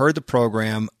 I heard the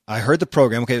program.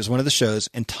 Okay, it was one of the shows,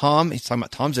 and he's talking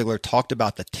about Tom Ziglar, talked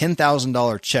about the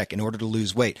 $10,000 check in order to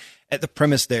lose weight. At the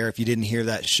premise there, if you didn't hear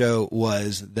that show,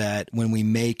 was that when we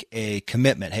make a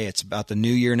commitment, hey, it's about the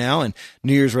new year now, and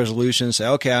New Year's resolutions say,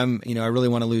 okay, I really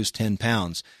want to lose 10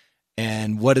 pounds.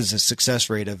 And what is the success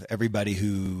rate of everybody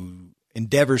who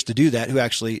endeavors to do that, who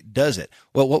actually does it?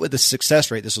 Well, what would the success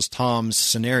rate, this was Tom's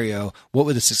scenario, what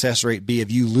would the success rate be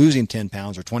of you losing 10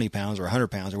 pounds or 20 pounds or 100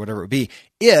 pounds or whatever it would be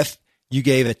if you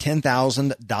gave a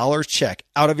 $10,000 check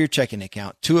out of your checking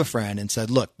account to a friend and said,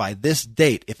 look, by this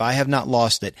date, if I have not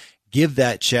lost it, give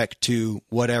that check to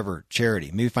whatever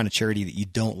charity. Maybe find a charity that you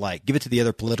don't like. Give it to the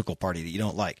other political party that you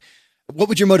don't like. What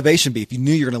would your motivation be if you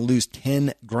knew you're going to lose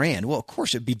 10 grand? Well, of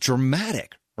course, it'd be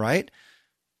dramatic, right?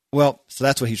 Well, so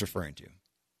that's what he's referring to.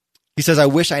 He says, I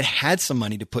wish I'd had some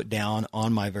money to put down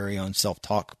on my very own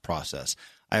self-talk process.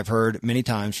 I've heard many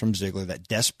times from Ziglar that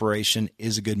desperation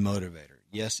is a good motivator.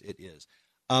 Yes, it is.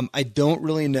 I don't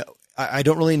really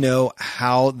know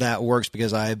how that works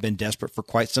because I have been desperate for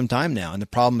quite some time now. And the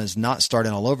problem is not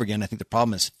starting all over again. I think the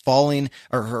problem is failing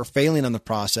on the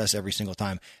process every single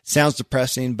time. It sounds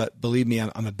depressing, but believe me,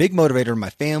 I'm a big motivator in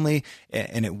my family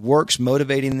and it works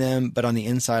motivating them. But on the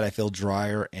inside, I feel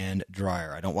drier and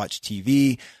drier. I don't watch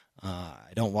TV.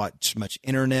 I don't watch much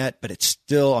internet, but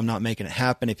I'm not making it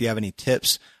happen. If you have any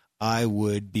tips, I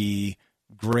would be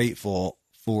grateful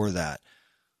for that.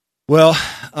 Well,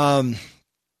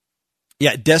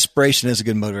 yeah, desperation is a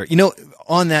good motivator.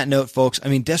 On that note, folks,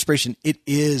 desperation, it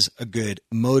is a good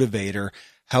motivator.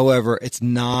 However, it's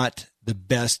not the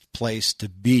best place to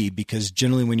be because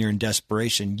generally when you're in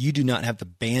desperation, you do not have the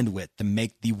bandwidth to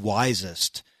make the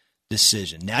wisest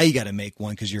decision. Now you got to make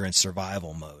one because you're in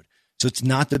survival mode. So it's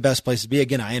not the best place to be.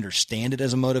 Again, I understand it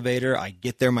as a motivator. I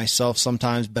get there myself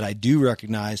sometimes, but I do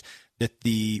recognize that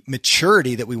the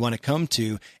maturity that we want to come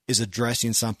to is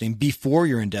addressing something before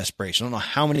you're in desperation. I don't know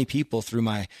how many people through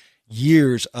my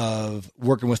years of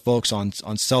working with folks on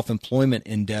self-employment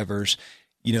endeavors,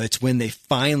 It's when they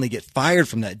finally get fired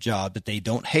from that job that they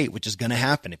don't hate, which is going to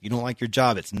happen. If you don't like your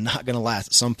job, it's not going to last.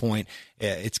 At some point,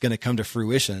 it's going to come to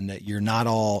fruition that you're not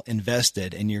all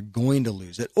invested and you're going to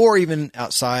lose it. Or even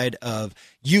outside of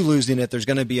you losing it, there's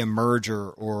going to be a merger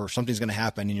or something's going to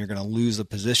happen and you're going to lose the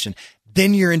position.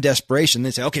 Then you're in desperation.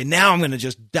 Then say, okay, now I'm going to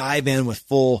just dive in with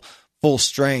full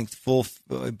strength,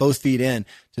 both feet in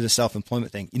to the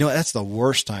self-employment thing. That's the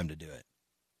worst time to do it.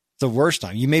 The worst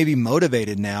time. You may be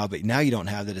motivated now, but now you don't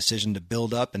have the decision to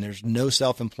build up, and there's no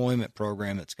self-employment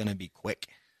program that's going to be quick.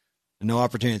 No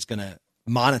opportunity that's going to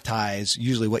monetize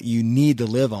usually what you need to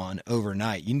live on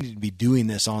overnight. You need to be doing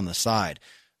this on the side.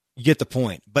 You get the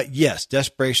point. But yes,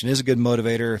 desperation is a good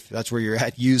motivator. If that's where you're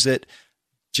at, use it.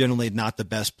 Generally not the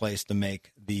best place to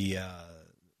make the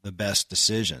best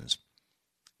decisions.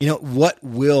 What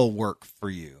will work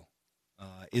for you?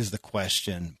 Is the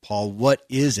question, Paul. What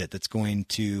is it that's going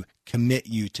to commit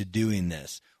you to doing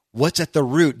this? What's at the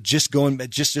root? Just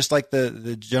like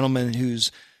the gentleman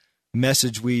whose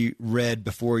message we read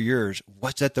before yours.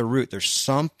 What's at the root? There's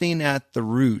something at the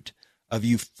root of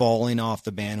you falling off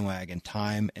the bandwagon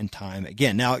time and time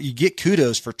again. Now, you get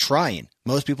kudos for trying.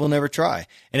 Most people never try.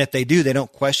 And if they do, they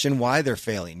don't question why they're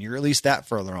failing. You're at least that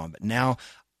further on. But now,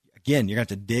 again, you're going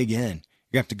to have to dig in.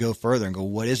 You have to go further and go,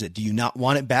 what is it? Do you not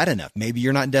want it bad enough? Maybe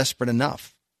you're not desperate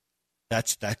enough.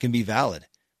 That can be valid.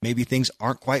 Maybe things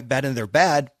aren't quite bad and they're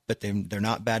bad, but they're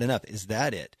not bad enough. Is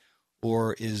that it?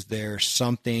 Or is there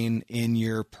something in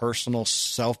your personal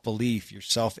self-belief, your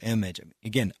self-image?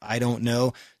 Again, I don't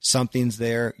know. Something's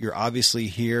there. You're obviously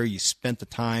here. You spent the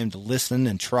time to listen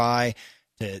and try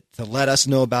to let us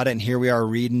know about it. And here we are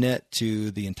reading it to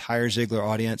the entire Ziglar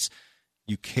audience.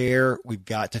 You care. We've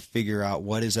got to figure out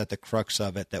what is at the crux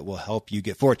of it that will help you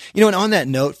get forward. And on that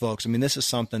note, folks, this is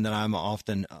something that I'm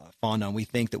often fond on. We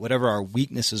think that whatever our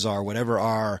weaknesses are, whatever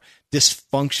our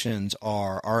dysfunctions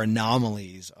are, our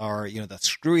anomalies are, the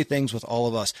screwy things with all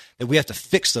of us, that we have to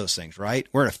fix those things, right?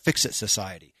 We're in a fix-it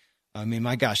society.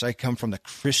 My gosh, I come from the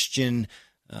Christian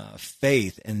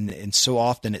faith, and so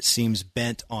often it seems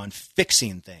bent on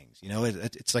fixing things.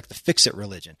 It's like the fix-it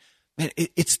religion. Man,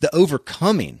 it's the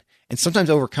overcoming. And sometimes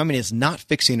overcoming is not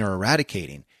fixing or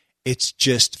eradicating. It's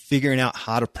just figuring out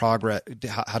how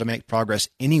to make progress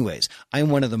anyways. I'm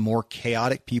one of the more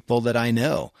chaotic people that I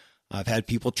know. I've had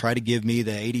people try to give me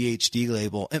the ADHD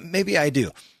label, and maybe I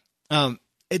do.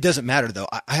 It doesn't matter, though.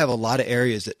 I have a lot of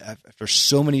areas that after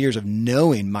so many years of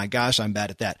knowing, my gosh, I'm bad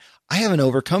at that. I haven't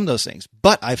overcome those things,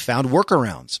 but I've found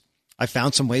workarounds. I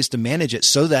found some ways to manage it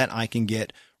so that I can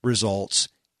get results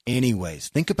anyways.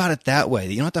 Think about it that way.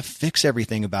 You don't have to fix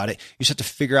everything about it. You just have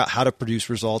to figure out how to produce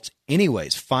results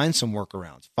anyways. Find some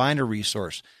workarounds. Find a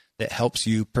resource that helps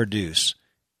you produce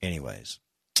anyways.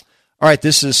 All right,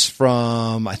 this is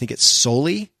from, I think it's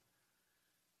Soli.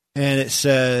 And it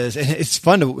says, it's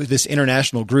fun this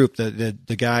international group.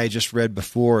 The guy I just read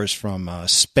before is from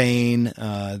Spain.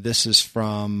 This is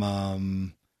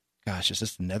from, is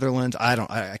this the Netherlands?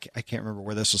 I can't remember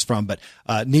where this was from, but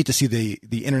neat to see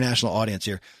the international audience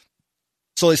here.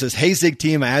 Sully says, hey, Zig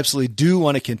team, I absolutely do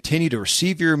want to continue to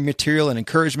receive your material and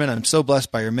encouragement. I'm so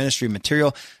blessed by your ministry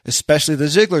material, especially the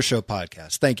Ziglar Show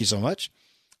podcast. Thank you so much.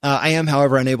 I am,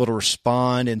 however, unable to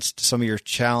respond to some of your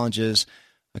challenges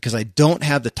because I don't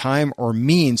have the time or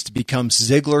means to become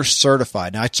Ziglar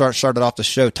certified. Now, I started off the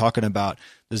show talking about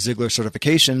the Ziglar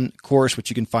certification course, which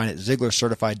you can find at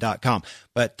ZiglarCertified.com.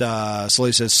 But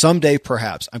Sully says, someday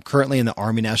perhaps. I'm currently in the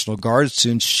Army National Guard,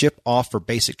 soon ship off for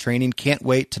basic training. Can't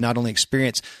wait to not only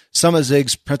experience some of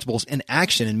Zig's principles in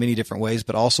action in many different ways,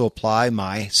 but also apply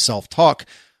my self-talk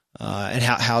and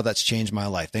how that's changed my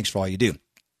life. Thanks for all you do.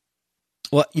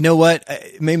 Well, you know what?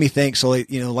 It made me think, Sully,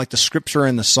 like the scripture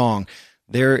and the song,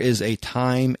 there is a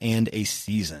time and a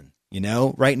season.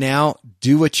 Right now,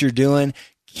 do what you're doing.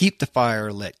 Keep the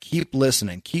fire lit. Keep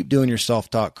listening. Keep doing your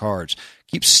self-talk cards.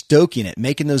 Keep stoking it,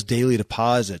 making those daily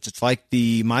deposits. It's like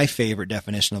my favorite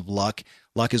definition of luck.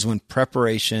 Luck is when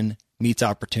preparation meets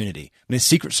opportunity. The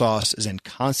secret sauce is in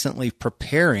constantly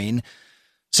preparing.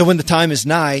 So when the time is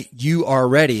nigh, you are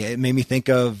ready. It made me think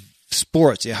of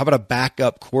sports. How about a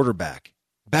backup quarterback?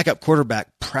 Backup quarterback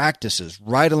practices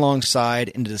right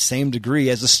alongside and to the same degree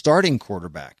as a starting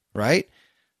quarterback, right?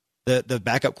 The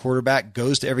backup quarterback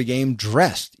goes to every game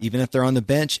dressed, even if they're on the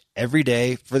bench every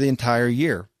day for the entire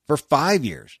year, for 5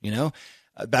 years,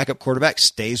 A backup quarterback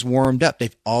stays warmed up.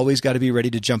 They've always got to be ready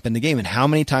to jump in the game. And how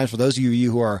many times, for those of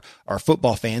you who are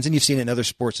football fans, and you've seen it in other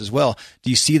sports as well, do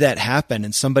you see that happen?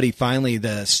 And somebody finally,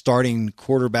 the starting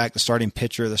quarterback, the starting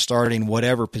pitcher, the starting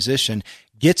whatever position,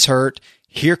 gets hurt.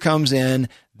 Here comes in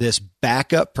this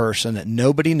backup person that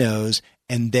nobody knows,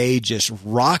 and they just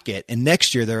rock it. And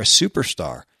next year they're a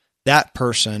superstar. That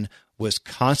person was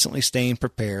constantly staying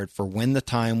prepared for when the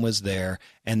time was there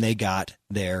and they got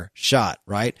their shot,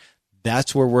 right?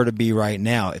 That's where we're to be right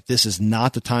now. If this is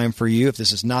not the time for you, if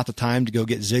this is not the time to go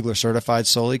get Ziglar certified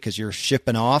solely because you're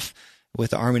shipping off with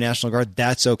the Army National Guard,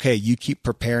 that's okay. You keep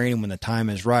preparing, and when the time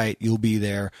is right, you'll be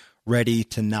there ready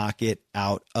to knock it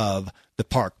out of the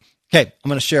park. Okay, I'm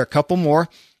going to share a couple more.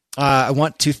 I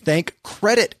want to thank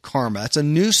Credit Karma. That's a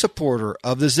new supporter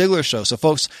of the Ziglar Show. So,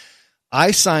 folks,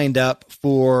 I signed up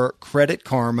for Credit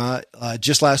Karma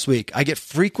just last week. I get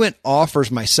frequent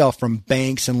offers myself from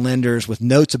banks and lenders with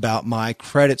notes about my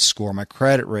credit score, my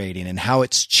credit rating, and how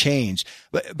it's changed.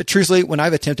 But truthfully, when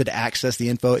I've attempted to access the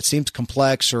info, it seems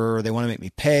complex or they want to make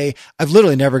me pay. I've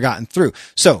literally never gotten through.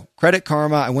 So Credit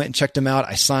Karma, I went and checked them out.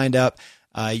 I signed up.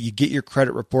 You get your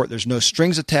credit report. There's no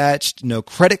strings attached, no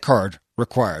credit card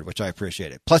required, which I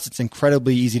appreciate it. Plus, it's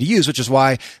incredibly easy to use, which is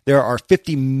why there are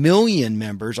 50 million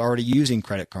members already using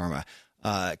Credit Karma.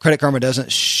 Credit Karma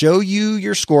doesn't show you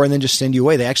your score and then just send you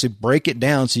away. They actually break it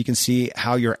down so you can see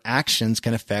how your actions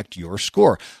can affect your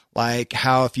score. Like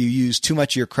how if you use too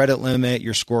much of your credit limit,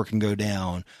 your score can go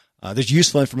down. There's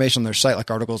useful information on their site,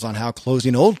 like articles on how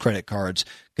closing old credit cards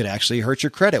could actually hurt your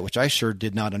credit, which I sure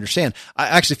did not understand. I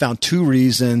actually found 2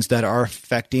 reasons that are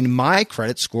affecting my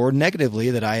credit score negatively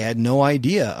that I had no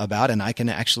idea about, and I can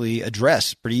actually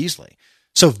address pretty easily.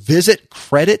 So visit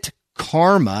Credit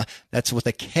Karma, that's with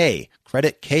a K,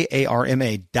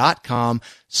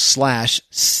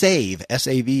 creditkarma.com/save,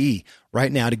 S-A-V-E,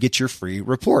 right now to get your free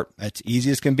report. That's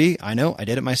easy as can be. I know, I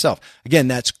did it myself. Again,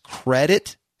 that's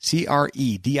Credit,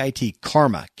 C-R-E-D-I-T,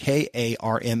 Karma,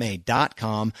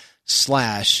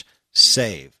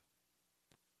 KARMA.com/save.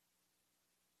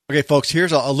 Okay, folks,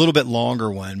 here's a little bit longer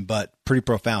one, but pretty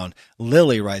profound.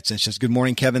 Lily writes and says, "Good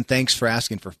morning, Kevin. Thanks for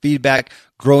asking for feedback.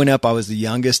 Growing up, I was the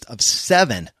youngest of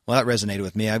 7. Well, that resonated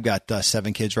with me. I've got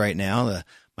 7 kids right now.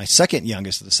 My second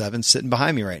youngest of the 7 sitting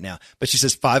behind me right now. But she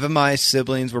says, 5 of my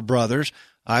siblings were brothers.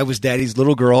 I was daddy's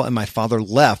little girl, and my father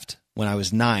left when I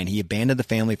was 9. He abandoned the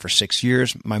family for 6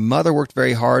 years. My mother worked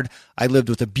very hard. I lived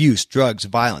with abuse, drugs,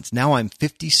 violence. Now I'm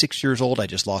 56 years old. I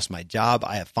just lost my job.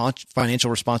 I have financial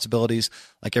responsibilities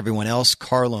like everyone else,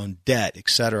 car loan, debt,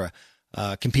 etc.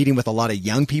 Competing with a lot of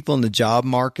young people in the job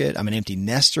market. I'm an empty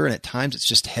nester, and at times it's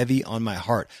just heavy on my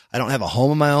heart. I don't have a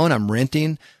home of my own. I'm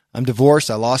renting. I'm divorced.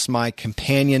 I lost my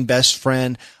companion, best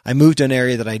friend. I moved to an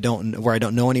area where I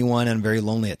don't know anyone, and I'm very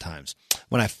lonely at times.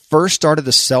 When I first started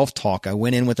the self-talk, I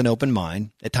went in with an open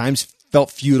mind. At times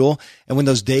felt futile. And when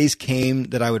those days came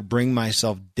that I would bring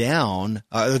myself down,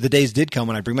 the days did come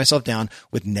when I'd bring myself down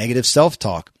with negative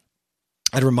self-talk.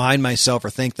 I'd remind myself or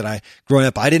think that growing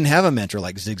up, I didn't have a mentor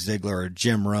like Zig Ziglar or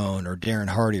Jim Rohn or Darren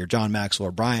Hardy or John Maxwell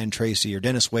or Brian Tracy or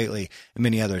Dennis Waitley and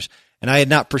many others. And I had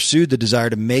not pursued the desire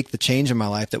to make the change in my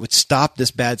life that would stop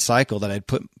this bad cycle that I'd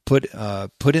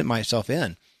put myself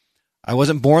in. I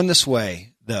wasn't born this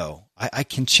way, though. I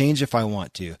can change if I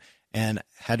want to, and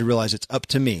had to realize it's up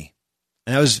to me.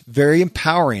 And that was very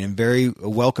empowering and very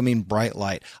welcoming, bright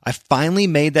light. I finally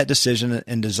made that decision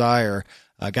and gotten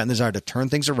the desire to turn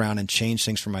things around and change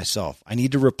things for myself. I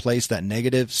need to replace that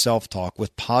negative self-talk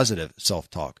with positive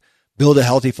self-talk. Build a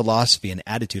healthy philosophy and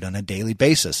attitude on a daily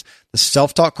basis. The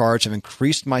self-talk cards have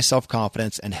increased my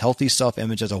self-confidence and healthy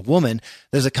self-image as a woman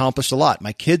that has accomplished a lot.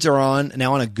 My kids are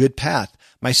now on a good path.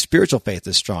 My spiritual faith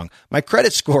is strong. My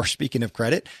credit score, speaking of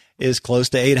credit, is close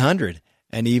to 800.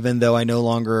 And even though I no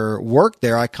longer work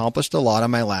there, I accomplished a lot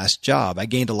on my last job. I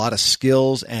gained a lot of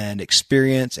skills and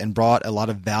experience and brought a lot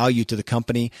of value to the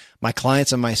company, my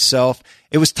clients, and myself.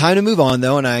 It was time to move on,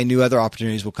 though, and I knew other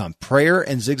opportunities will come. Prayer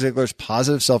and Zig Ziglar's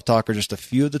positive self-talk are just a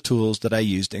few of the tools that I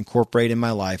use to incorporate in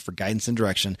my life for guidance and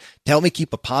direction to help me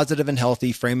keep a positive and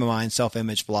healthy frame of mind,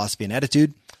 self-image, philosophy, and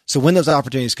attitude. So when those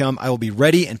opportunities come, I will be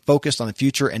ready and focused on the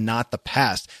future and not the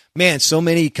past. Man, so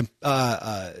many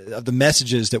of the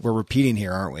messages that we're repeating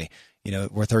here, aren't we? You know,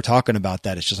 with her talking about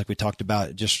that, it's just like we talked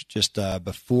about just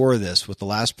before this with the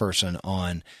last person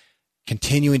on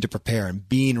continuing to prepare and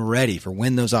being ready for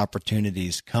when those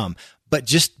opportunities come. But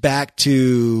just back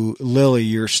to Lily,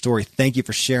 your story. Thank you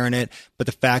for sharing it. But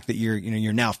the fact that you're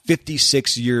now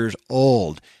 56 years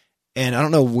old. And I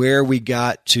don't know where we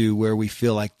got to where we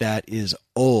feel like that is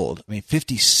old. I mean,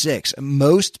 56.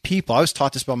 Most people, I was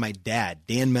taught this by my dad,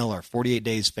 Dan Miller, 48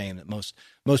 Days fame that most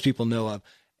people know of.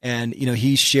 And,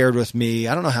 he shared with me,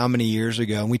 I don't know how many years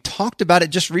ago, and we talked about it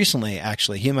just recently,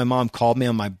 actually. He and my mom called me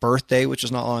on my birthday, which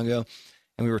was not long ago,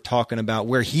 and we were talking about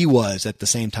where he was at the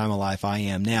same time of life I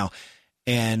am now.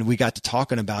 And we got to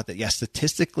talking about that. Yes,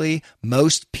 statistically,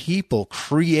 most people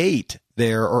create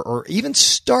their, or even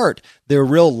start their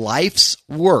real life's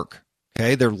work,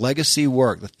 okay, their legacy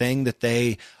work, the thing that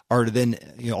they are then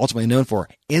ultimately known for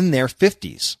in their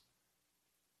 50s.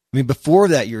 I mean, before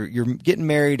that, you're getting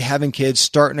married, having kids,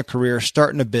 starting a career,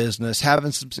 starting a business,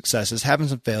 having some successes, having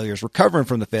some failures, recovering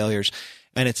from the failures.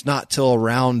 And it's not till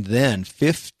around then,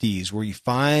 50s, where you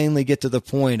finally get to the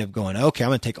point of going, okay,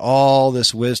 I'm going to take all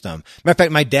this wisdom. Matter of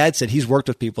fact, my dad said he's worked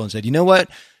with people and said, you know what?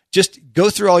 Just go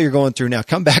through all you're going through now.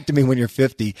 Come back to me when you're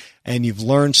 50 and you've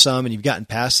learned some and you've gotten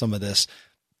past some of this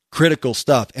critical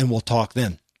stuff, and we'll talk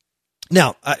then.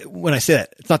 Now, when I say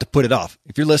that, it's not to put it off.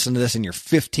 If you're listening to this and you're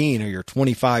 15 or you're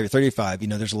 25 or 35,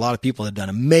 there's a lot of people that have done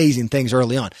amazing things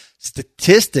early on.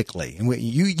 Statistically, and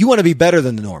you want to be better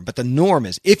than the norm, but the norm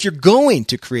is if you're going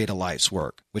to create a life's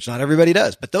work, which not everybody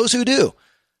does, but those who do,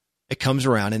 it comes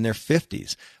around in their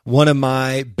 50s. One of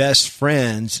my best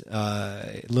friends,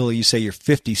 Lily, you say you're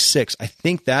 56. I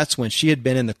think that's when she had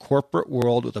been in the corporate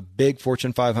world with a big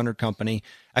Fortune 500 company.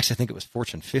 Actually, I think it was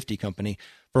Fortune 50 company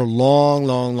for a long,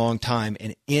 long, long time.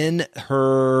 And in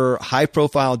her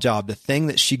high-profile job, the thing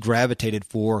that she gravitated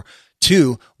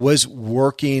to was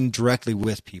working directly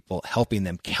with people, helping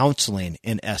them, counseling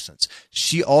in essence.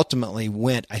 She ultimately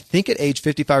went, I think at age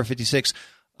 55 or 56,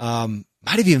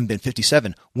 might have even been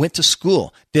 57, went to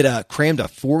school, crammed a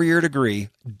 4-year degree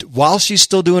while she's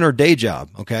still doing her day job.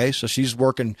 Okay. So she's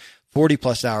working 40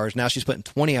 plus hours. Now she's putting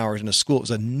 20 hours into school. It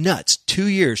was a nuts 2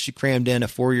 years. She crammed in a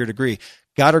 4-year degree,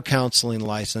 got her counseling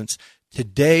license.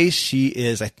 Today she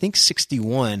is, I think,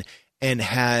 61 and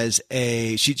has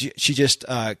she just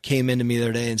came into me the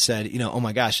other day and said, oh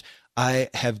my gosh, I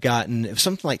have gotten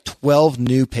something like 12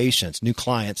 new patients, new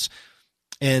clients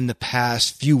in the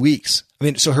past few weeks. I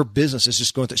mean, so her business is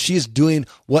just going through. She is doing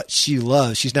what she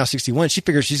loves. She's now 61. She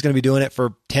figures she's going to be doing it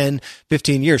for 10,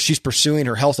 15 years. She's pursuing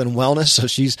her health and wellness, so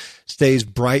she stays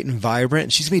bright and vibrant.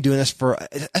 And she's going to be doing this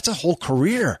that's a whole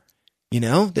career,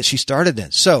 that she started in.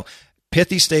 So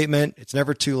pithy statement. It's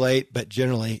never too late, but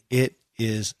generally it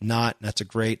is not. That's a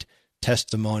great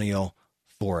testimonial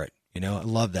for it. I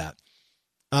love that.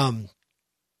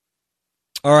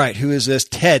 All right, who is this?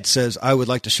 Ted says, I would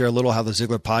like to share a little how the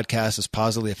Ziglar podcast has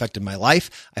positively affected my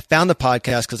life. I found the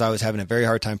podcast because I was having a very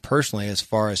hard time personally as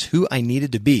far as who I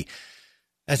needed to be.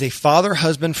 As a father,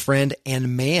 husband, friend,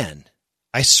 and man,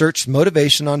 I searched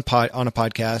motivation on a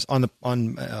podcast,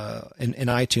 in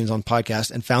iTunes on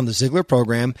podcast, and found the Ziglar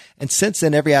program. And since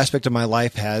then, every aspect of my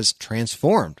life has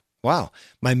transformed. Wow.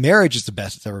 My marriage is the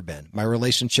best it's ever been. My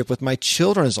relationship with my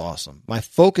children is awesome. My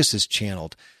focus is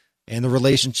channeled. And the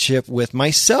relationship with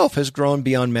myself has grown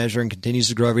beyond measure and continues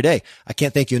to grow every day. I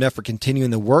can't thank you enough for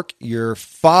continuing the work your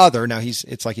father, now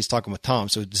it's like he's talking with Tom,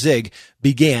 so Zig,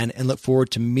 began, and look forward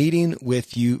to meeting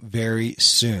with you very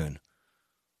soon.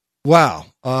 Wow.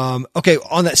 Okay,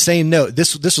 on that same note,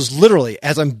 this was literally,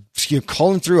 as I'm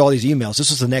calling through all these emails,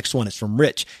 this is the next one. It's from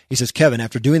Rich. He says, Kevin,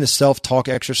 after doing the self-talk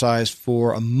exercise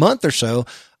for a month or so,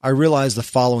 I realized the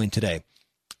following today.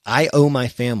 I owe my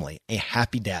family a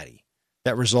happy daddy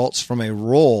that results from a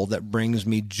role that brings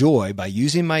me joy by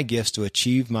using my gifts to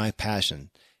achieve my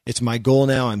passion. It's my goal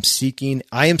now. I am seeking,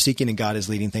 and God is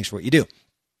leading. Thanks for what you do.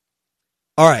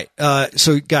 All right.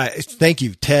 So guys, thank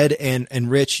you, Ted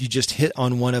and Rich. You just hit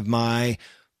on one of my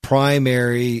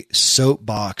primary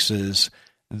soapboxes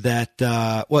that,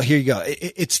 well, here you go.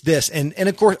 It's this. And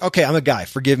of course, okay, I'm a guy.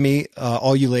 Forgive me,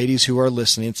 all you ladies who are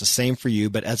listening. It's the same for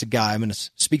you. But as a guy, I'm going to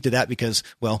speak to that because,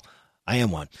 well, I am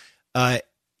one.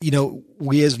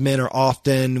 We as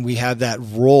men we have that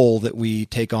role that we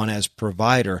take on as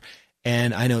provider.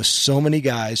 And I know so many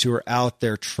guys who are out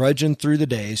there trudging through the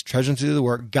days, trudging through the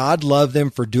work. God love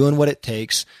them for doing what it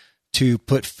takes to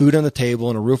put food on the table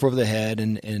and a roof over the head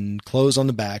and clothes on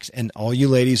the backs. And all you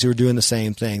ladies who are doing the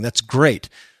same thing, that's great.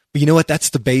 But you know what? That's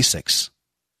the basics.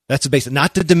 That's the basic,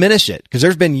 not to diminish it, because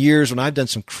there's been years when I've done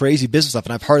some crazy business stuff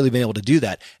and I've hardly been able to do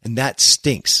that. And that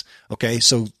stinks. Okay.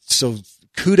 So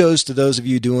kudos to those of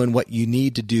you doing what you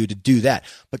need to do that.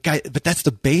 But guys, that's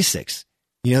the basics.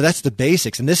 That's the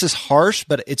basics. And this is harsh,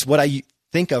 but it's what I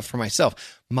think of for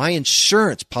myself. My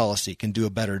insurance policy can do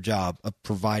a better job of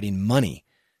providing money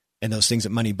and those things that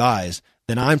money buys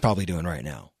than I'm probably doing right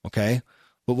now. Okay.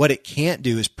 But what it can't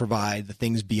do is provide the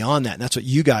things beyond that. And that's what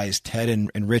you guys, Ted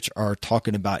and Rich, are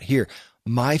talking about here.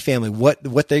 My family, what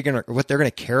they're going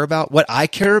to care about, what I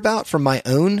care about from my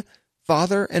own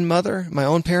father and mother, my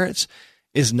own parents,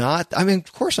 is not,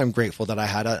 of course I'm grateful that I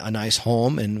had a nice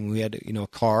home and we had, a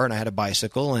car and I had a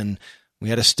bicycle and we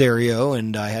had a stereo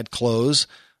and I had clothes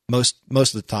most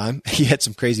of the time. He had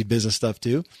some crazy business stuff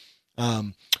too.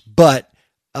 But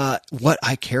what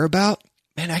I care about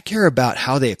man, I care about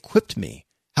how they equipped me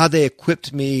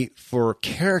for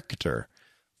character,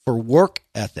 for work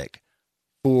ethic,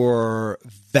 for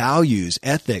values,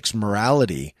 ethics,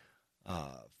 morality,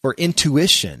 for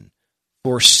intuition,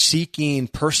 for seeking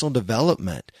personal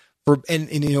development,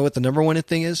 and you know what the number one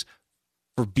thing is?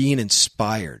 For being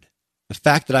inspired. The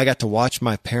fact that I got to watch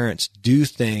my parents do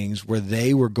things where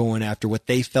they were going after what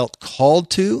they felt called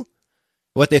to,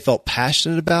 what they felt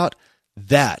passionate about,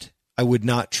 that I would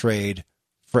not trade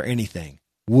for anything.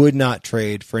 Would not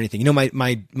trade for anything. You know,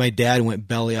 my dad went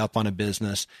belly up on a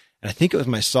business, and I think it was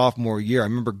my sophomore year. I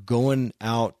remember going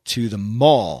out to the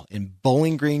mall in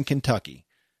Bowling Green, Kentucky,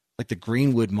 like the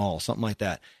Greenwood Mall, something like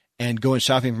that, and going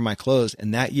shopping for my clothes.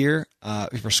 And that year,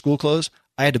 for school clothes,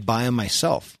 I had to buy them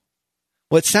myself.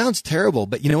 Well, it sounds terrible,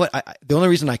 but you know what? The only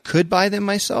reason I could buy them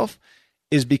myself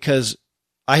is because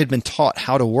I had been taught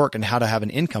how to work and how to have an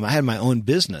income. I had my own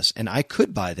business, and I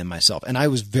could buy them myself, and I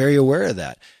was very aware of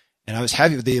that. And I was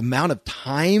happy with the amount of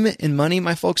time and money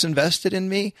my folks invested in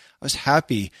me. I was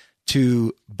happy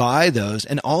to buy those,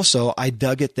 and also I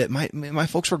dug it that my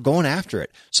folks were going after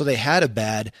it. So they had a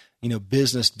bad,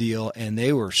 business deal, and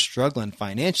they were struggling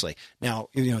financially. Now,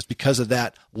 it's because of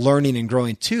that learning and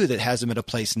growing too that has them at a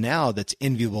place now that's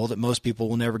enviable, that most people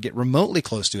will never get remotely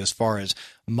close to, as far as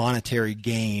monetary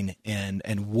gain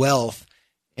and wealth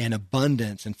and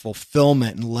abundance and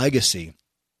fulfillment and legacy.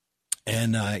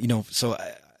 And, so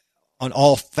on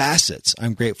all facets,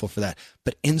 I'm grateful for that.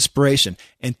 But inspiration.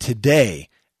 And today,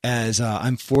 as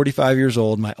I'm 45 years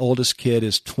old, my oldest kid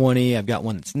is 20. I've got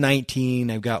one that's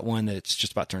 19. I've got one that's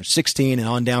just about to turn 16 and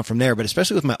on down from there. But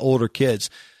especially with my older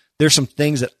kids, there's some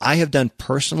things that I have done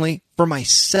personally for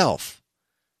myself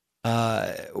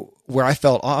where I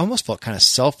almost felt kind of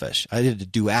selfish. I did a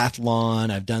duathlon.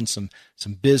 I've done some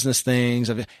business things.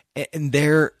 And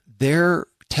their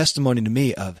testimony to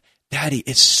me of, Daddy,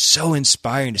 it's so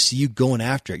inspiring to see you going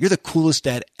after it. You're the coolest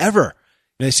dad ever.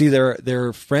 And I see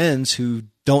their friends who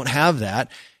don't have that,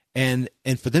 and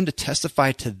for them to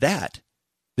testify to that,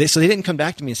 so they didn't come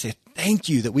back to me and say, thank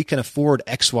you that we can afford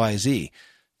XYZ.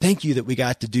 Thank you that we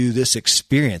got to do this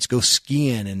experience, go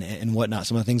skiing and whatnot,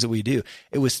 some of the things that we do.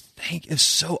 It's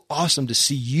so awesome to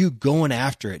see you going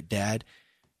after it, Dad.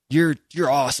 You're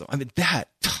awesome. I mean, that,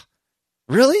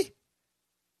 really?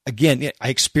 Again, I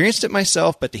experienced it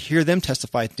myself, but to hear them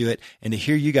testify to it, and to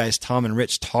hear you guys, Tom and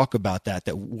Rich, talk about that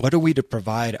what are we to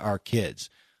provide our kids?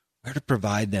 We're to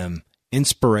provide them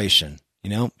inspiration.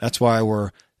 That's why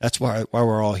we're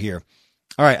all here.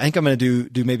 All right. I think I'm going to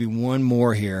do maybe one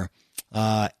more here.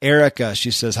 Erica,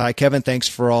 she says, hi, Kevin. Thanks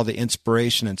for all the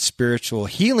inspiration and spiritual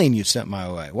healing you sent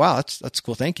my way. Wow. That's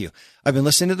cool. Thank you. I've been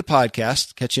listening to the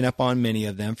podcast, catching up on many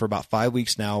of them for about 5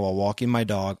 weeks now while walking my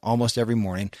dog almost every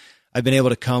morning. I've been able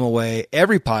to come away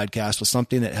every podcast with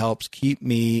something that helps keep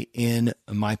me on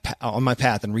my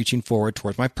path and reaching forward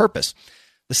towards my purpose.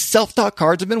 The self-talk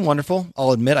cards have been wonderful.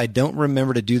 I'll admit I don't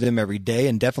remember to do them every day,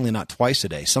 and definitely not twice a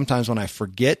day. Sometimes when I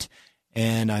forget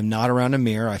and I'm not around a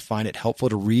mirror, I find it helpful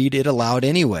to read it aloud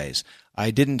anyways.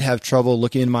 I didn't have trouble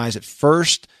looking in my eyes at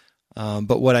first,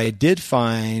 but what I did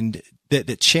find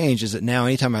that changed is that now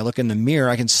anytime I look in the mirror,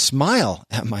 I can smile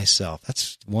at myself.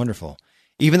 That's wonderful.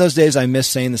 Even those days I miss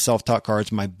saying the self-talk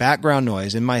cards, my background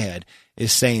noise in my head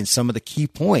is saying some of the key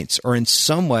points, or in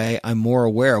some way I'm more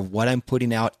aware of what I'm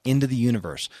putting out into the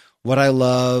universe. What I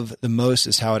love the most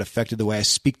is how it affected the way I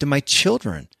speak to my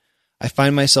children. I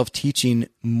find myself teaching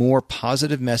more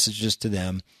positive messages to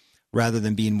them rather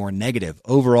than being more negative.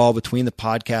 Overall, between the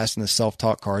podcast and the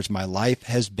self-talk cards, my life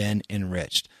has been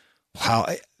enriched. Wow.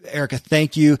 Erica,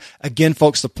 thank you. Again,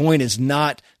 folks, the point is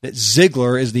not that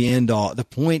Ziglar is the end all. The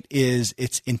point is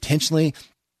it's intentionally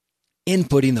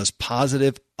inputting those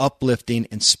positive, uplifting,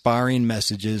 inspiring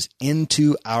messages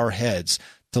into our heads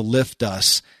to lift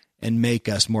us and make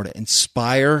us more, to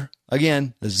inspire,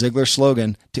 again, the Ziglar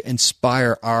slogan, to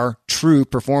inspire our true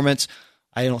performance.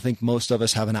 I don't think most of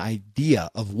us have an idea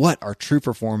of what our true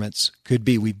performance could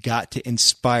be. We've got to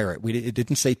inspire it. It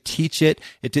didn't say teach it.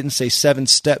 It didn't say 7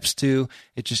 steps to.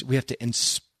 We have to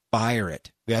inspire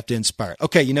it. We have to inspire it.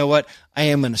 Okay, you know what? I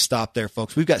am going to stop there,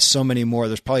 folks. We've got so many more.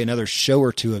 There's probably another show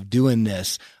or two of doing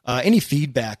this. Any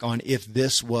feedback on if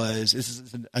this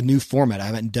is a new format? I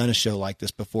haven't done a show like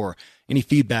this before. Any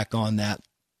feedback on that?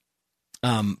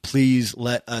 Please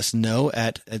let us know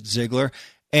at Ziglar.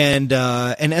 And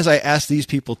as I ask these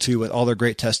people too, with all their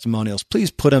great testimonials,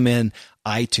 please put them in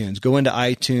iTunes. Go into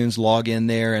iTunes, log in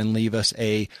there, and leave us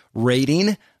a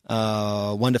rating.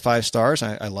 1 to 5 stars.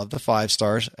 I love the 5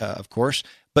 stars, of course.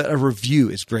 But a review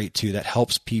is great too. That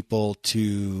helps people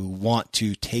to want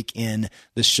to take in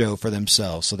the show for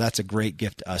themselves. So that's a great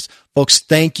gift to us. Folks,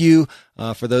 thank you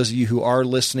for those of you who are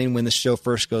listening when the show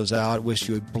first goes out. I wish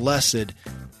you a blessed,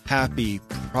 happy,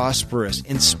 prosperous,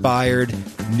 inspired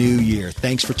new year.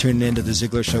 Thanks for tuning in to The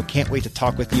Ziglar Show. Can't wait to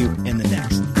talk with you in the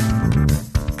next.